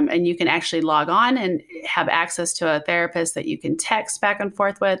 And you can actually log on and have access to a therapist that you can text back and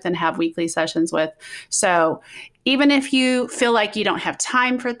forth with and have weekly sessions with. So even if you feel like you don't have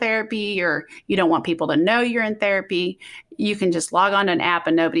time for therapy or you don't want people to know you're in therapy, you can just log on to an app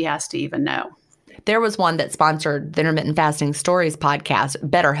and nobody has to even know. There was one that sponsored the Intermittent Fasting Stories podcast.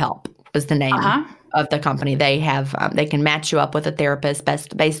 BetterHelp was the name of the company. They have they can match you up with a therapist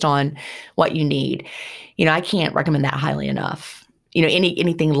based on what you need. I can't recommend that highly enough.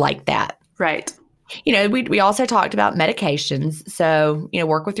 Anything like that. Right. We also talked about medications. So,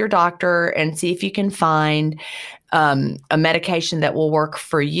 work with your doctor and see if you can find a medication that will work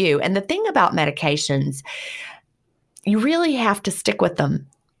for you. And the thing about medications, you really have to stick with them.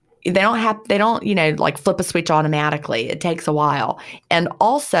 They don't, like flip a switch automatically. It takes a while. And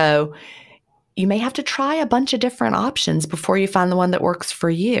also, you may have to try a bunch of different options before you find the one that works for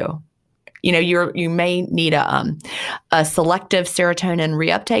you. You may need a selective serotonin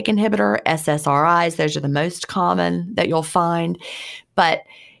reuptake inhibitor, SSRIs. Those are the most common that you'll find. But,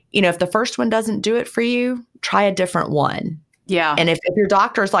 if the first one doesn't do it for you, try a different one. Yeah. And if your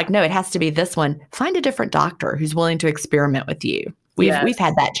doctor is like, no, it has to be this one, find a different doctor who's willing to experiment with you. We've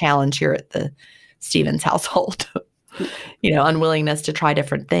had that challenge here at the Stevens household, unwillingness to try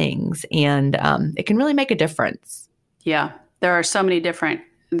different things. And it can really make a difference. Yeah. There are so many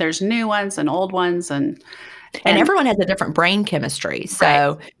there's new ones and old ones. And everyone has a different brain chemistry.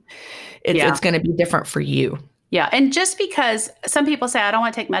 So it's going to be different for you. Yeah. And just because some people say, I don't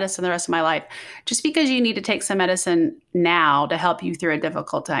want to take medicine the rest of my life, just because you need to take some medicine now to help you through a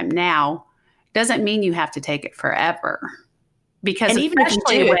difficult time now doesn't mean you have to take it forever. Because even if you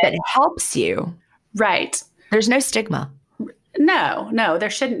do, if it helps you. Right. There's no stigma. No,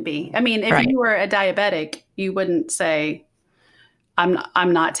 there shouldn't be. I mean, if you were a diabetic, you wouldn't say,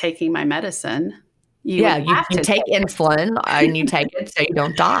 I'm not taking my medicine. You take insulin and you take it so you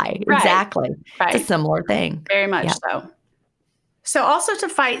don't die. Right. Exactly. Right. It's a similar thing. Very much so. So also to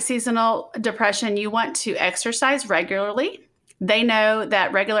fight seasonal depression, you want to exercise regularly. They know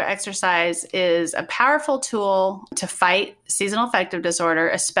that regular exercise is a powerful tool to fight seasonal affective disorder,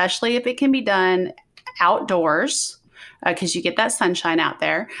 especially if it can be done outdoors, because you get that sunshine out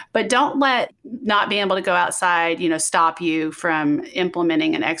there. But don't let not being able to go outside, stop you from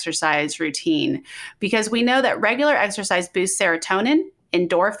implementing an exercise routine, because we know that regular exercise boosts serotonin,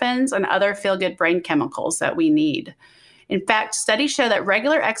 endorphins, and other feel-good brain chemicals that we need. In fact, studies show that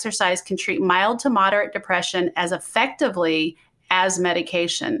regular exercise can treat mild to moderate depression as effectively as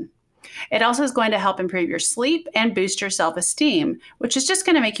medication. It also is going to help improve your sleep and boost your self-esteem, which is just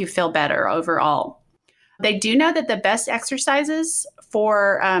going to make you feel better overall. They do know that the best exercises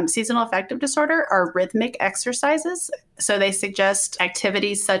for seasonal affective disorder are rhythmic exercises. So they suggest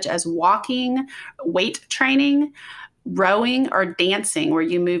activities such as walking, weight training, rowing, or dancing, where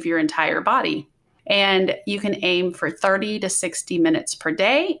you move your entire body. And you can aim for 30 to 60 minutes per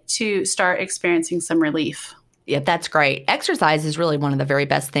day to start experiencing some relief. Yeah, that's great. Exercise is really one of the very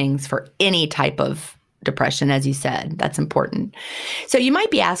best things for any type of depression, as you said. That's important. So you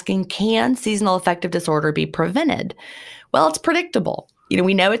might be asking, can seasonal affective disorder be prevented? Well, it's predictable.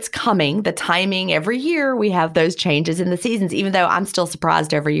 We know it's coming. The timing every year, we have those changes in the seasons, even though I'm still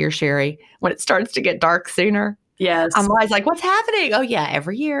surprised every year, Sherry, when it starts to get dark sooner. Yes. I'm always like, what's happening? Oh yeah,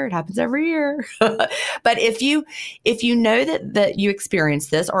 every year. It happens every year. But if you know that you experience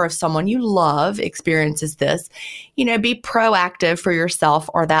this, or if someone you love experiences this, be proactive for yourself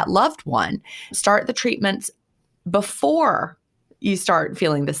or that loved one. Start the treatments before you start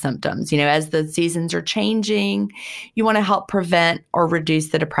feeling the symptoms. As the seasons are changing, you want to help prevent or reduce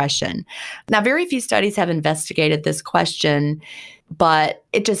the depression. Now, very few studies have investigated this question, but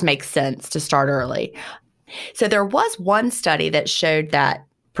it just makes sense to start early. So there was one study that showed that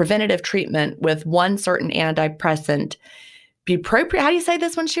preventative treatment with one certain antidepressant, bupropion. How do you say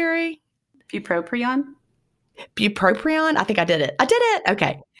this one, Sherry? Bupropion? Bupropion? I think I did it. I did it.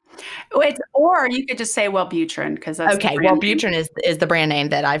 Okay. Or you could just say Wellbutrin, because that's okay. Wellbutrin is the brand name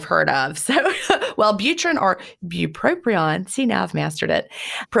that I've heard of. So Wellbutrin or bupropion, see, now I've mastered it,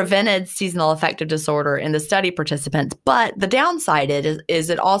 prevented seasonal affective disorder in the study participants. But the downside is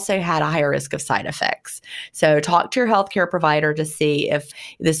it also had a higher risk of side effects. So talk to your healthcare provider to see if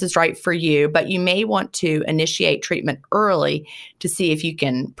this is right for you. But you may want to initiate treatment early to see if you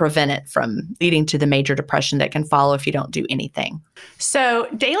can prevent it from leading to the major depression that can follow if you don't do anything. So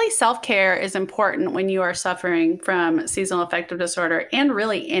daily self-care is important when you are suffering from seasonal affective disorder and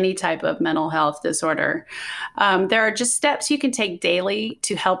really any type of mental health disorder. There are just steps you can take daily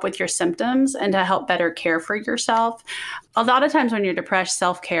to help with your symptoms and to help better care for yourself. A lot of times when you're depressed,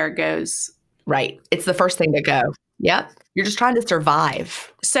 self-care goes. Right. It's the first thing to go. Yep. You're just trying to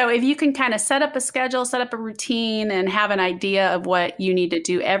survive. So if you can kind of set up a schedule, set up a routine, and have an idea of what you need to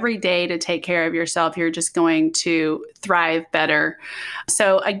do every day to take care of yourself, you're just going to thrive better.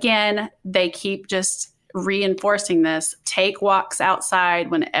 So again, they keep just reinforcing this. Take walks outside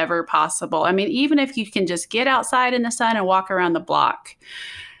whenever possible. I mean, even if you can just get outside in the sun and walk around the block.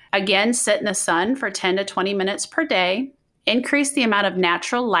 Again, sit in the sun for 10 to 20 minutes per day. Increase the amount of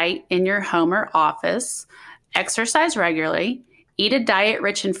natural light in your home or office. Exercise regularly, eat a diet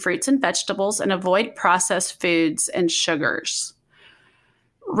rich in fruits and vegetables, and avoid processed foods and sugars.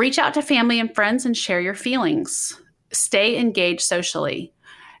 Reach out to family and friends and share your feelings. Stay engaged socially.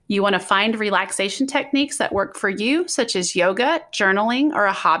 You want to find relaxation techniques that work for you, such as yoga, journaling, or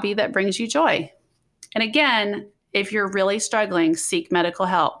a hobby that brings you joy. And again, if you're really struggling, seek medical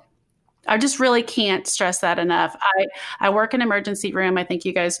help. I just really can't stress that enough. I work in an emergency room. I think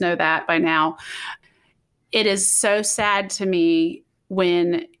you guys know that by now. It is so sad to me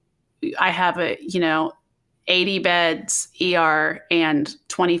when I have 80 beds ER and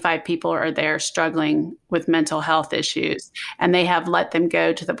 25 people are there struggling with mental health issues, and they have let them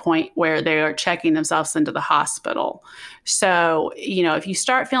go to the point where they are checking themselves into the hospital. So, if you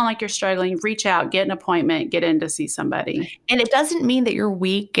start feeling like you're struggling, reach out, get an appointment, get in to see somebody. And it doesn't mean that you're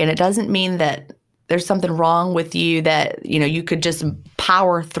weak, and it doesn't mean that there's something wrong with you that, you could just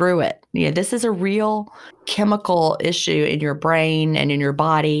power through it. This is a real chemical issue in your brain and in your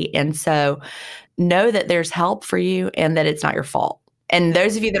body. And so know that there's help for you and that it's not your fault. And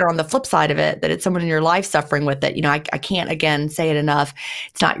those of you that are on the flip side of it, that it's someone in your life suffering with it, I can't, again, say it enough.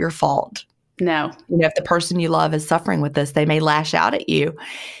 It's not your fault. No. If the person you love is suffering with this, they may lash out at you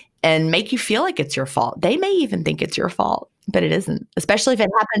and make you feel like it's your fault. They may even think it's your fault, but it isn't, especially if it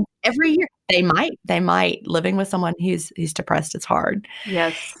happens every year. They might. Living with someone who's depressed is hard.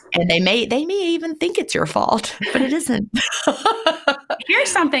 Yes. And they may even think it's your fault, but it isn't.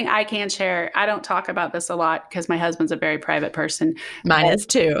 Here's something I can share. I don't talk about this a lot because my husband's a very private person. Mine is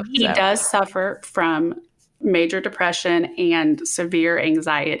too. He does suffer from major depression and severe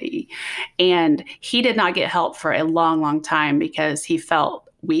anxiety. And he did not get help for a long, long time because he felt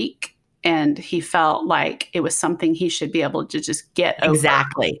weak. And he felt like it was something he should be able to just get over.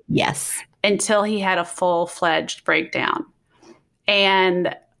 Exactly. Yes. Until he had a full-fledged breakdown.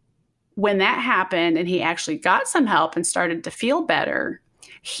 And when that happened and he actually got some help and started to feel better,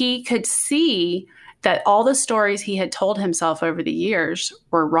 he could see that all the stories he had told himself over the years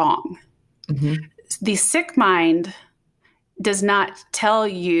were wrong. Mm-hmm. The sick mind does not tell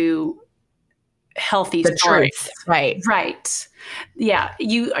you healthy the stories. Truth. Right. Right. Yeah.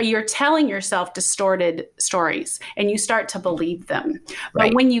 You're telling yourself distorted stories and you start to believe them. But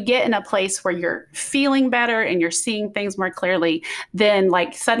Right. when you get in a place where you're feeling better and you're seeing things more clearly, then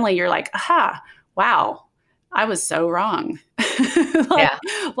suddenly you're like, aha, wow, I was so wrong.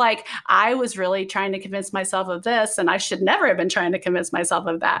 Like I was really trying to convince myself of this and I should never have been trying to convince myself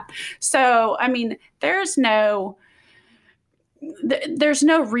of that. So, there's no there's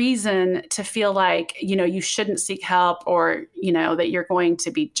no reason to feel like, you shouldn't seek help, or, that you're going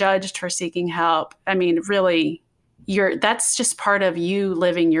to be judged for seeking help. I mean, really, that's just part of you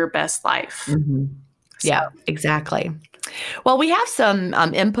living your best life. Mm-hmm. Yeah, exactly. Well, we have some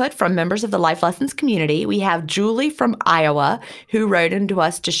input from members of the Life Lessons community. We have Julie from Iowa, who wrote into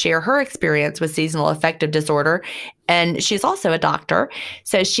us to share her experience with seasonal affective disorder. And she's also a doctor.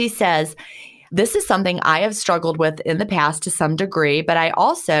 So she says, this is something I have struggled with in the past to some degree, but I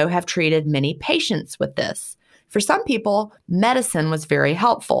also have treated many patients with this. For some people, medicine was very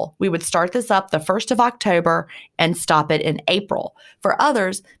helpful. We would start this up the 1st of October and stop it in April. For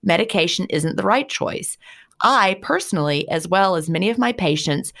others, medication isn't the right choice. I personally, as well as many of my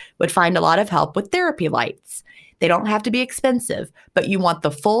patients, would find a lot of help with therapy lights. They don't have to be expensive, but you want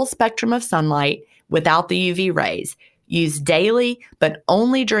the full spectrum of sunlight without the UV rays. Use daily, but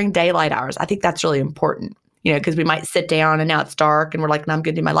only during daylight hours. I think that's really important, because we might sit down and now it's dark and we're like, no, I'm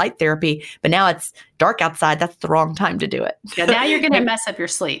going to do my light therapy, but now it's dark outside. That's the wrong time to do it. Yeah, now you're going to mess up your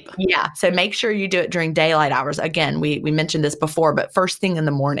sleep. Yeah. So make sure you do it during daylight hours. Again, we mentioned this before, but first thing in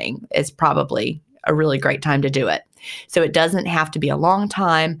the morning is probably a really great time to do it. So it doesn't have to be a long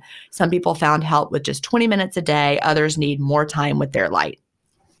time. Some people found help with just 20 minutes a day. Others need more time with their light.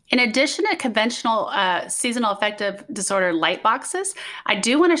 In addition to conventional seasonal affective disorder light boxes, I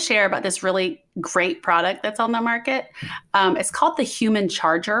do want to share about this really great product that's on the market. It's called the Human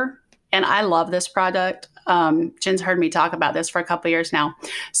Charger, and I love this product. Jen's heard me talk about this for a couple years now.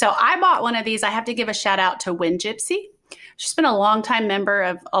 So I bought one of these. I have to give a shout out to Win Gypsy. She's been a longtime member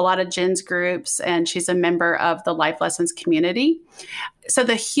of a lot of Jen's groups, and she's a member of the Life Lessons community. So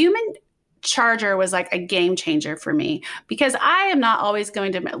the Human Charger was like a game changer for me, because I am not always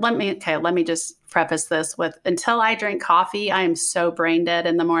going to, let me just preface this with, until I drink coffee, I am so brain dead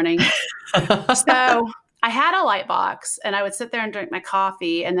in the morning. So I had a light box and I would sit there and drink my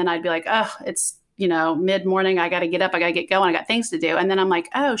coffee, and then I'd be like, oh, it's, mid-morning, I got to get up, I got to get going, I got things to do. And then I'm like,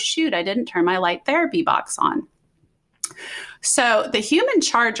 oh shoot, I didn't turn my light therapy box on. So the Human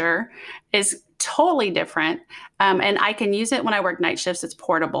Charger is totally different. And I can use it when I work night shifts. It's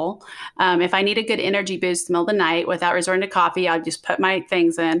portable. If I need a good energy boost in the middle of the night without resorting to coffee, I'll just put my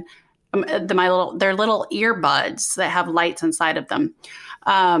things in. They're little earbuds that have lights inside of them.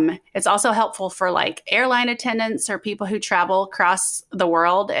 It's also helpful for like airline attendants or people who travel across the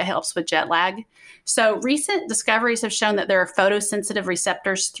world. It helps with jet lag. So recent discoveries have shown that there are photosensitive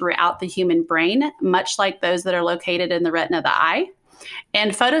receptors throughout the human brain, much like those that are located in the retina of the eye.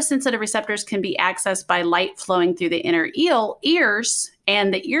 And photosensitive receptors can be accessed by light flowing through the inner ears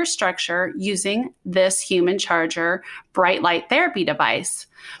and the ear structure using this Human Charger bright light therapy device.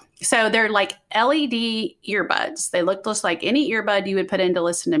 So they're like LED earbuds. They look just like any earbud you would put in to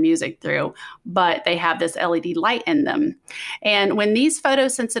listen to music through, but they have this LED light in them. And when these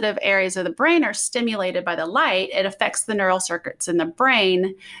photosensitive areas of the brain are stimulated by the light, it affects the neural circuits in the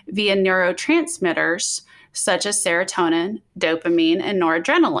brain via neurotransmitters such as serotonin, dopamine, and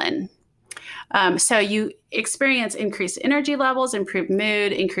noradrenaline. So you experience increased energy levels, improved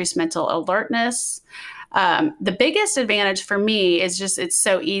mood, increased mental alertness. The biggest advantage for me is just it's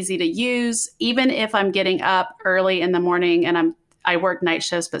so easy to use. Even if I'm getting up early in the morning and I work night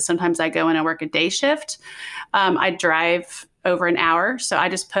shifts, but sometimes I go in and work a day shift. I drive over an hour. So I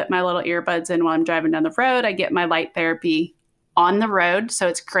just put my little earbuds in while I'm driving down the road. I get my light therapy on the road. So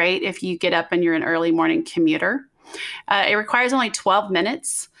it's great if you get up and you're an early morning commuter. It requires only 12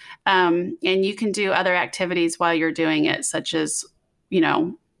 minutes. And you can do other activities while you're doing it, such as,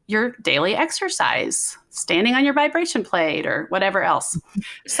 your daily exercise, standing on your vibration plate or whatever else.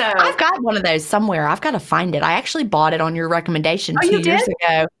 So I've got one of those somewhere. I've got to find it. I actually bought it on your recommendation 2 years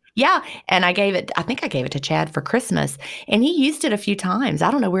ago. Yeah. And I think I gave it to Chad for Christmas, and he used it a few times. I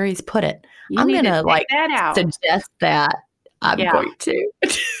don't know where he's put it. I'm going to suggest that. I'm going to.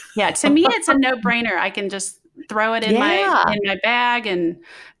 Yeah. To me, it's a no-brainer. I can just throw it in my bag and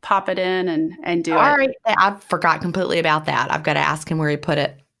pop it in and do it. All right. I forgot completely about that. I've got to ask him where he put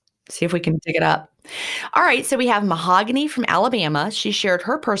it. See if we can dig it up. All right. So we have Mahogany from Alabama. She shared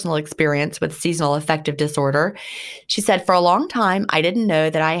her personal experience with seasonal affective disorder. She said, for a long time, I didn't know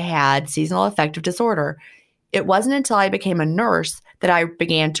that I had seasonal affective disorder. It wasn't until I became a nurse that I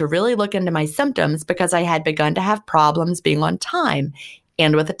began to really look into my symptoms, because I had begun to have problems being on time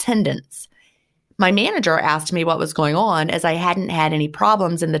and with attendance. My manager asked me what was going on, as I hadn't had any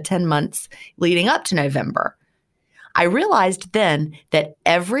problems in the 10 months leading up to November. I realized then that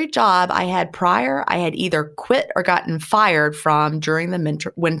every job I had prior, I had either quit or gotten fired from during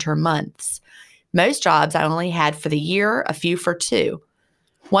the winter months. Most jobs I only had for the year, a few for 2.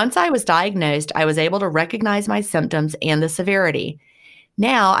 Once I was diagnosed, I was able to recognize my symptoms and the severity.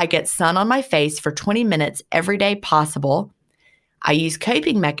 Now I get sun on my face for 20 minutes every day possible. I use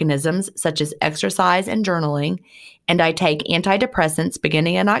coping mechanisms such as exercise and journaling, and I take antidepressants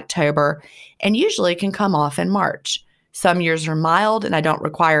beginning in October and usually can come off in March. Some years are mild and I don't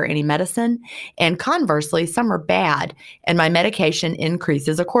require any medicine, and conversely, some are bad and my medication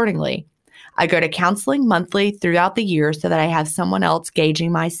increases accordingly. I go to counseling monthly throughout the year so that I have someone else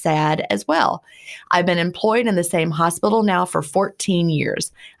gauging my SAD as well. I've been employed in the same hospital now for 14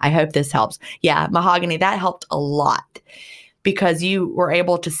 years. I hope this helps. Yeah, Mahogany, that helped a lot because you were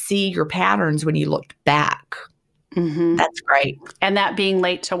able to see your patterns when you looked back. Mm-hmm. That's great. And that being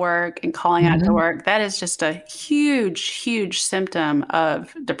late to work and calling out to work, that is just a huge, huge symptom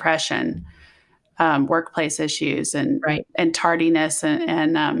of depression, workplace issues and tardiness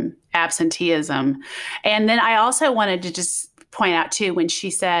and absenteeism. And then I also wanted to just point out too, when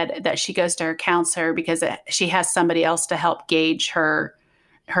she said that she goes to her counselor because she has somebody else to help gauge her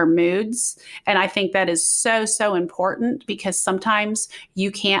moods. And I think that is so, so important because sometimes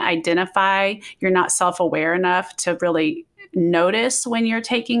you can't identify, you're not self-aware enough to really notice when you're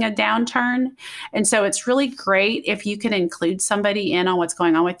taking a downturn. And so it's really great if you can include somebody in on what's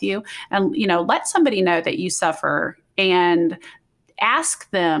going on with you and, let somebody know that you suffer and ask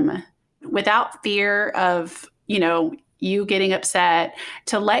them without fear of, you getting upset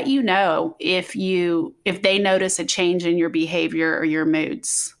to let you know if they notice a change in your behavior or your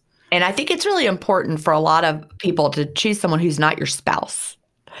moods. And I think it's really important for a lot of people to choose someone who's not your spouse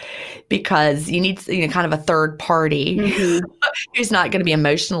because you need kind of a third party who's not going to be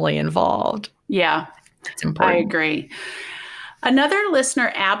emotionally involved. Yeah, it's important. I agree. Another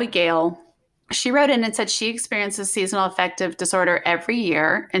listener, Abigail, she wrote in and said she experiences seasonal affective disorder every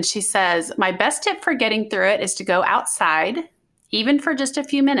year. And she says, my best tip for getting through it is to go outside, even for just a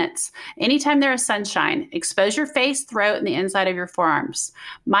few minutes. Anytime there is sunshine, expose your face, throat, and the inside of your forearms.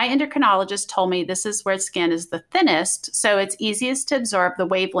 My endocrinologist told me this is where skin is the thinnest, so it's easiest to absorb the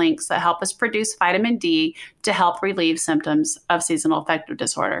wavelengths that help us produce vitamin D to help relieve symptoms of seasonal affective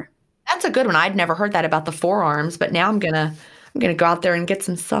disorder. That's a good one. I'd never heard that about the forearms, but now I'm going to go out there and get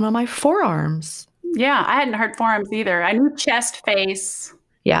some sun on my forearms. Yeah, I hadn't heard forearms either. I knew chest, face.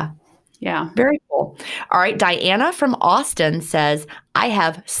 Yeah. Very cool. All right. Diana from Austin says, I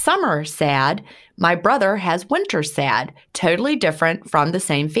have summer SAD. My brother has winter SAD. Totally different from the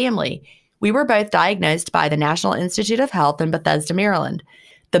same family. We were both diagnosed by the National Institute of Health in Bethesda, Maryland.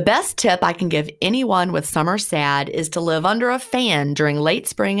 The best tip I can give anyone with summer SAD is to live under a fan during late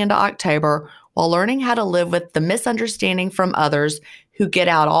spring into October while learning how to live with the misunderstanding from others who get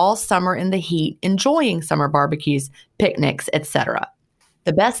out all summer in the heat, enjoying summer barbecues, picnics, etc.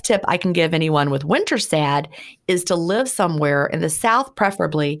 The best tip I can give anyone with winter SAD is to live somewhere in the South,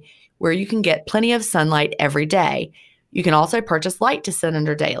 preferably where you can get plenty of sunlight every day. You can also purchase light to sit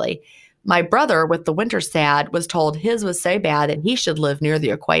under daily. My brother with the winter SAD was told his was so bad that he should live near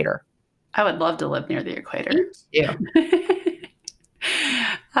the equator. I would love to live near the equator. Yeah.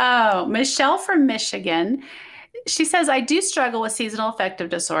 Oh, Michelle from Michigan. She says, I do struggle with seasonal affective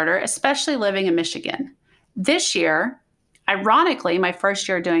disorder, especially living in Michigan. This year, ironically, my first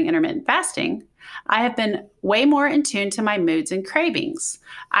year doing intermittent fasting, I have been way more in tune to my moods and cravings.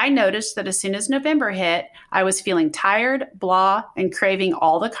 I noticed that as soon as November hit, I was feeling tired, blah, and craving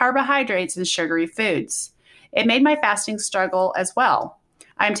all the carbohydrates and sugary foods. It made my fasting struggle as well.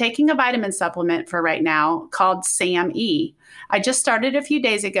 I'm taking a vitamin supplement for right now called SAM-E. I just started a few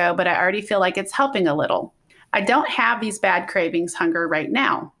days ago, but I already feel like it's helping a little. I don't have these bad cravings, hunger right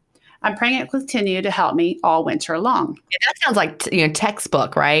now. I'm praying it will continue to help me all winter long. Yeah, that sounds like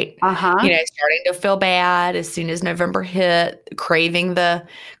textbook, right? Uh-huh. Starting to feel bad as soon as November hit, craving the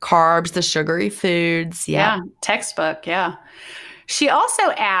carbs, the sugary foods. Yeah, textbook. Yeah. She also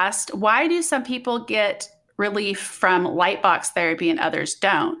asked, why do some people get relief from light box therapy and others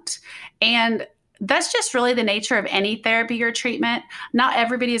don't? And that's just really the nature of any therapy or treatment. Not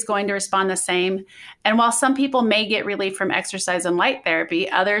everybody is going to respond the same. And while some people may get relief from exercise and light therapy,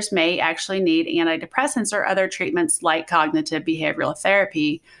 others may actually need antidepressants or other treatments like cognitive behavioral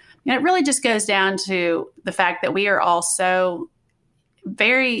therapy. And it really just goes down to the fact that we are all so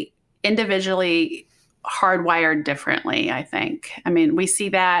very individually hardwired differently, I think. I mean, we see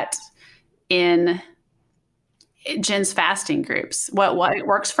that in Jen's fasting groups. What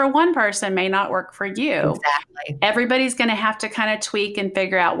works for one person may not work for you. Exactly. Everybody's going to have to kind of tweak and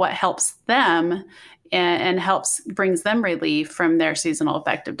figure out what helps them and brings them relief from their seasonal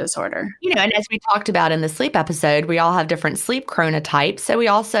affective disorder. And as we talked about in the sleep episode, we all have different sleep chronotypes. So we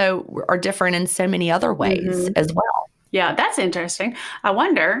also are different in so many other ways as well. Yeah, that's interesting. I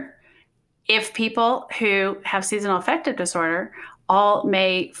wonder if people who have seasonal affective disorder all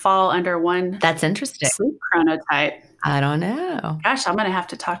may fall under one That's interesting. sleep chronotype. I don't know. Gosh, I'm going to have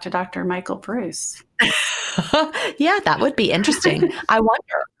to talk to Dr. Michael Bruce. Yeah, that would be interesting. I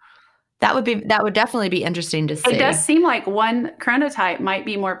wonder. That would definitely be interesting to see. It does seem like one chronotype might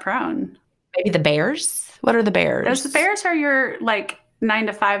be more prone. Maybe the bears? What are the bears? The bears are your like 9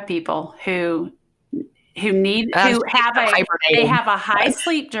 to 5 people who have a high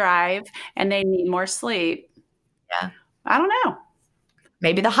sleep drive and they need more sleep. Yeah. I don't know.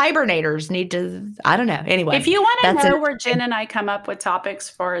 Maybe the hibernators need to, I don't know. Anyway. If you want to know where Jen and I come up with topics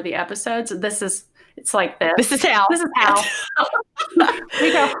for the episodes, it's like this. This is how. We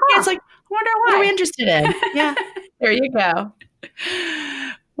go, it's like, wonder what are we interested in? Yeah. There you go.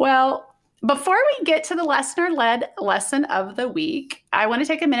 Well, before we get to the listener-led lesson of the week, I want to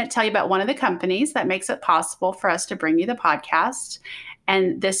take a minute to tell you about one of the companies that makes it possible for us to bring you the podcast.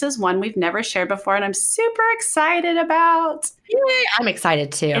 And this is one we've never shared before, and I'm super excited about. Yay, I'm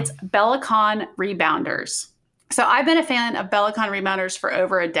excited too. It's Bellicon Rebounders. So I've been a fan of Bellicon Rebounders for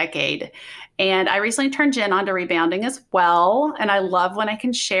over a decade. And I recently turned Jen onto rebounding as well. And I love when I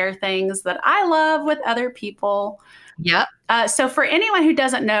can share things that I love with other people. Yep. So for anyone who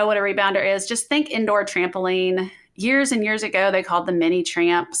doesn't know what a rebounder is, just think indoor trampoline. Years and years ago, they called them mini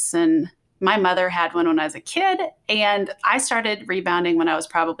tramps. And my mother had one when I was a kid. And I started rebounding when I was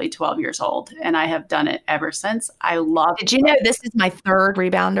probably 12 years old. And I have done it ever since. I love it. Did you know this is my third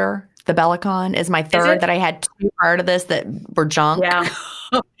rebounder? The Bellicon is my third, that I had 2 prior to this that were junk. Yeah.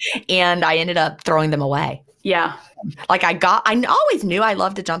 And I ended up throwing them away. Yeah. Like I always knew I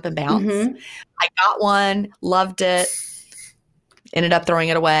loved to jump and bounce. Mm-hmm. I got one, loved it, ended up throwing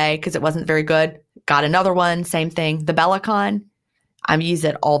it away because it wasn't very good. Got another one, same thing. The Bellicon, I use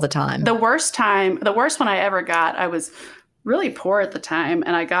it all the time. The worst one I ever got, I was really poor at the time,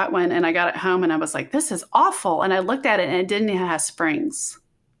 and I got one and I got it home and I was like, this is awful. And I looked at it and it didn't even have springs.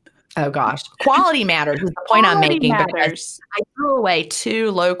 Oh gosh. Quality matters is the point I'm making. Matters. I threw away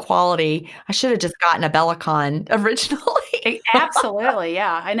 2 low quality. I should have just gotten a Bellicon originally. Absolutely.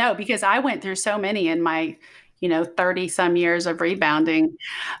 Yeah, I know, because I went through so many in my 30 some years of rebounding.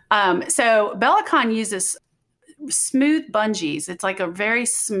 So Bellicon uses smooth bungees. It's like a very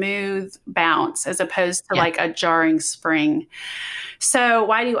smooth bounce as opposed to like a jarring spring. So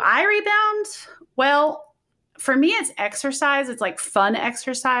why do I rebound? Well, for me, it's exercise. It's like fun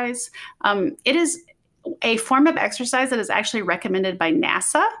exercise. It is a form of exercise that is actually recommended by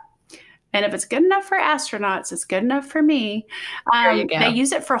NASA. And if it's good enough for astronauts, it's good enough for me. There you go. They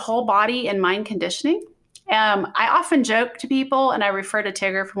use it for whole body and mind conditioning. I often joke to people and I refer to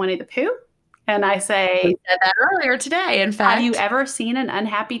Tigger from Winnie the Pooh. And I say, we said that earlier today, in fact. Have you ever seen an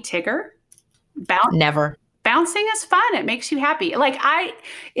unhappy Tigger? Never. Bouncing is fun. It makes you happy. Like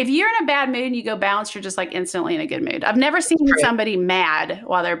if you're in a bad mood and you go bounce, you're just like instantly in a good mood. I've never seen somebody mad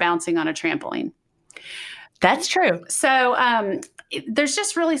while they're bouncing on a trampoline. That's true. So there's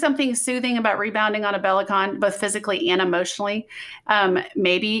just really something soothing about rebounding on a Bellicon, both physically and emotionally.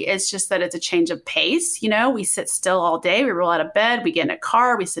 Maybe it's just that it's a change of pace. We sit still all day. We roll out of bed. We get in a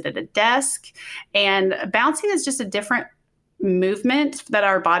car. We sit at a desk. And bouncing is just a different movement that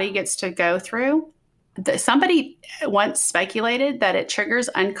our body gets to go through. Somebody once speculated that it triggers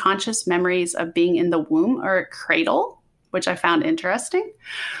unconscious memories of being in the womb or a cradle, which I found interesting.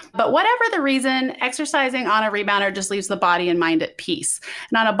 But whatever the reason, exercising on a rebounder just leaves the body and mind at peace.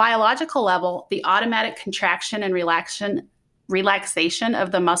 And on a biological level, the automatic contraction and relaxation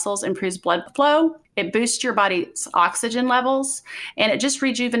of the muscles improves blood flow. It boosts your body's oxygen levels, and it just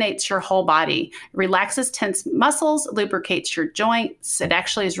rejuvenates your whole body. It relaxes tense muscles, lubricates your joints. It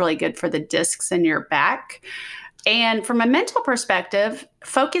actually is really good for the discs in your back. And from a mental perspective,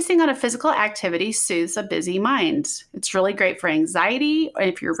 focusing on a physical activity soothes a busy mind. It's really great for anxiety.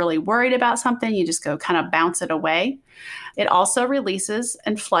 If you're really worried about something, you just go kind of bounce it away. It also releases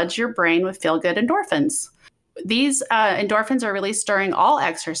and floods your brain with feel-good endorphins. These endorphins are released during all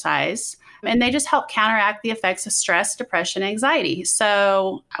exercise, and they just help counteract the effects of stress, depression, anxiety.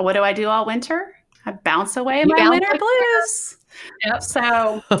 So what do I do all winter? I bounce away my winter blues. Yep.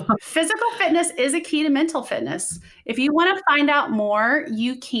 So physical fitness is a key to mental fitness. If you want to find out more,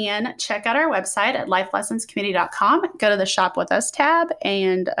 you can check out our website at lifelessonscommunity.com. Go to the Shop With Us tab,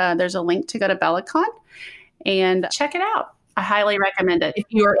 and there's a link to go to Bellicon and check it out. I highly recommend it. If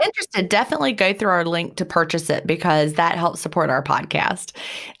you are interested, definitely go through our link to purchase it because that helps support our podcast.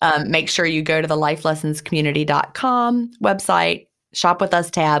 Make sure you go to the lifelessonscommunity.com website, Shop With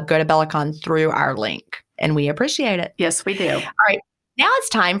Us tab, go to Bellicon through our link. And we appreciate it. Yes, we do. All right. Now it's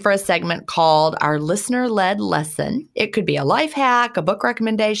time for a segment called our listener-led lesson. It could be a life hack, a book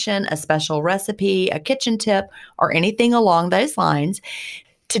recommendation, a special recipe, a kitchen tip, or anything along those lines.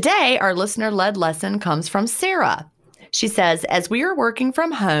 Today, our listener-led lesson comes from Sarah. She says, as we are working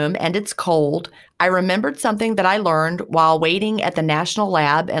from home and it's cold, I remembered something that I learned while waiting at the National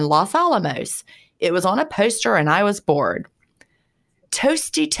Lab in Los Alamos. It was on a poster and I was bored.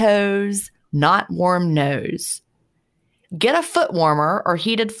 Toasty toes, not warm nose. Get a foot warmer or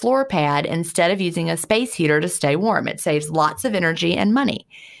heated floor pad instead of using a space heater to stay warm. It saves lots of energy and money.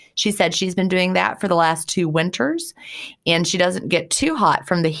 She said she's been doing that for the last 2 winters, and she doesn't get too hot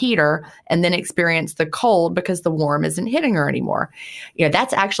from the heater and then experience the cold because the warm isn't hitting her anymore.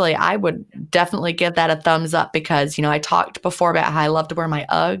 That's actually, I would definitely give that a thumbs up because, I talked before about how I love to wear my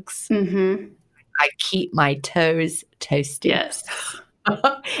Uggs. Mm-hmm. I keep my toes toasty. Yes.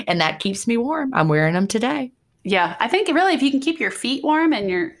 And that keeps me warm. I'm wearing them today. Yeah. I think really if you can keep your feet warm and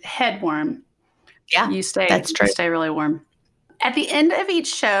your head warm, that's true. You stay really warm. At the end of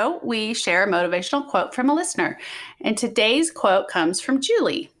each show, we share a motivational quote from a listener. And today's quote comes from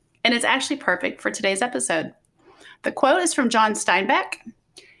Julie, and it's actually perfect for today's episode. The quote is from John Steinbeck.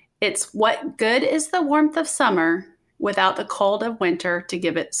 It's, what good is the warmth of summer without the cold of winter to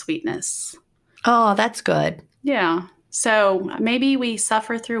give it sweetness? Oh, that's good. Yeah. So maybe we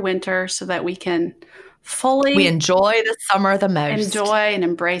suffer through winter so that we can we enjoy the summer the most. Enjoy and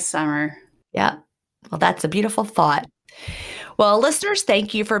embrace summer. Yeah. Well, that's a beautiful thought. Well, listeners,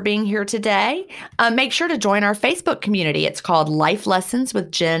 thank you for being here today. Make sure to join our Facebook community. It's called Life Lessons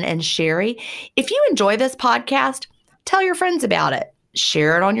with Jen and Sherry. If you enjoy this podcast, tell your friends about it.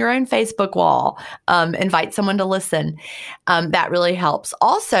 Share it on your own Facebook wall. Invite someone to listen. That really helps.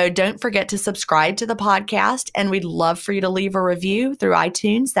 Also, don't forget to subscribe to the podcast, and we'd love for you to leave a review through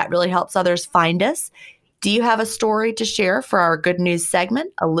iTunes. That really helps others find us. Do you have a story to share for our good news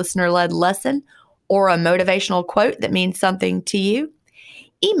segment, a listener-led lesson, or a motivational quote that means something to you?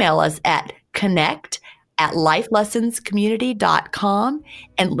 Email us at connect@lifelessonscommunity.com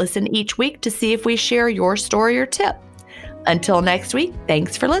and listen each week to see if we share your story or tip. Until next week,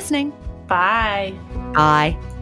 thanks for listening. Bye. Bye.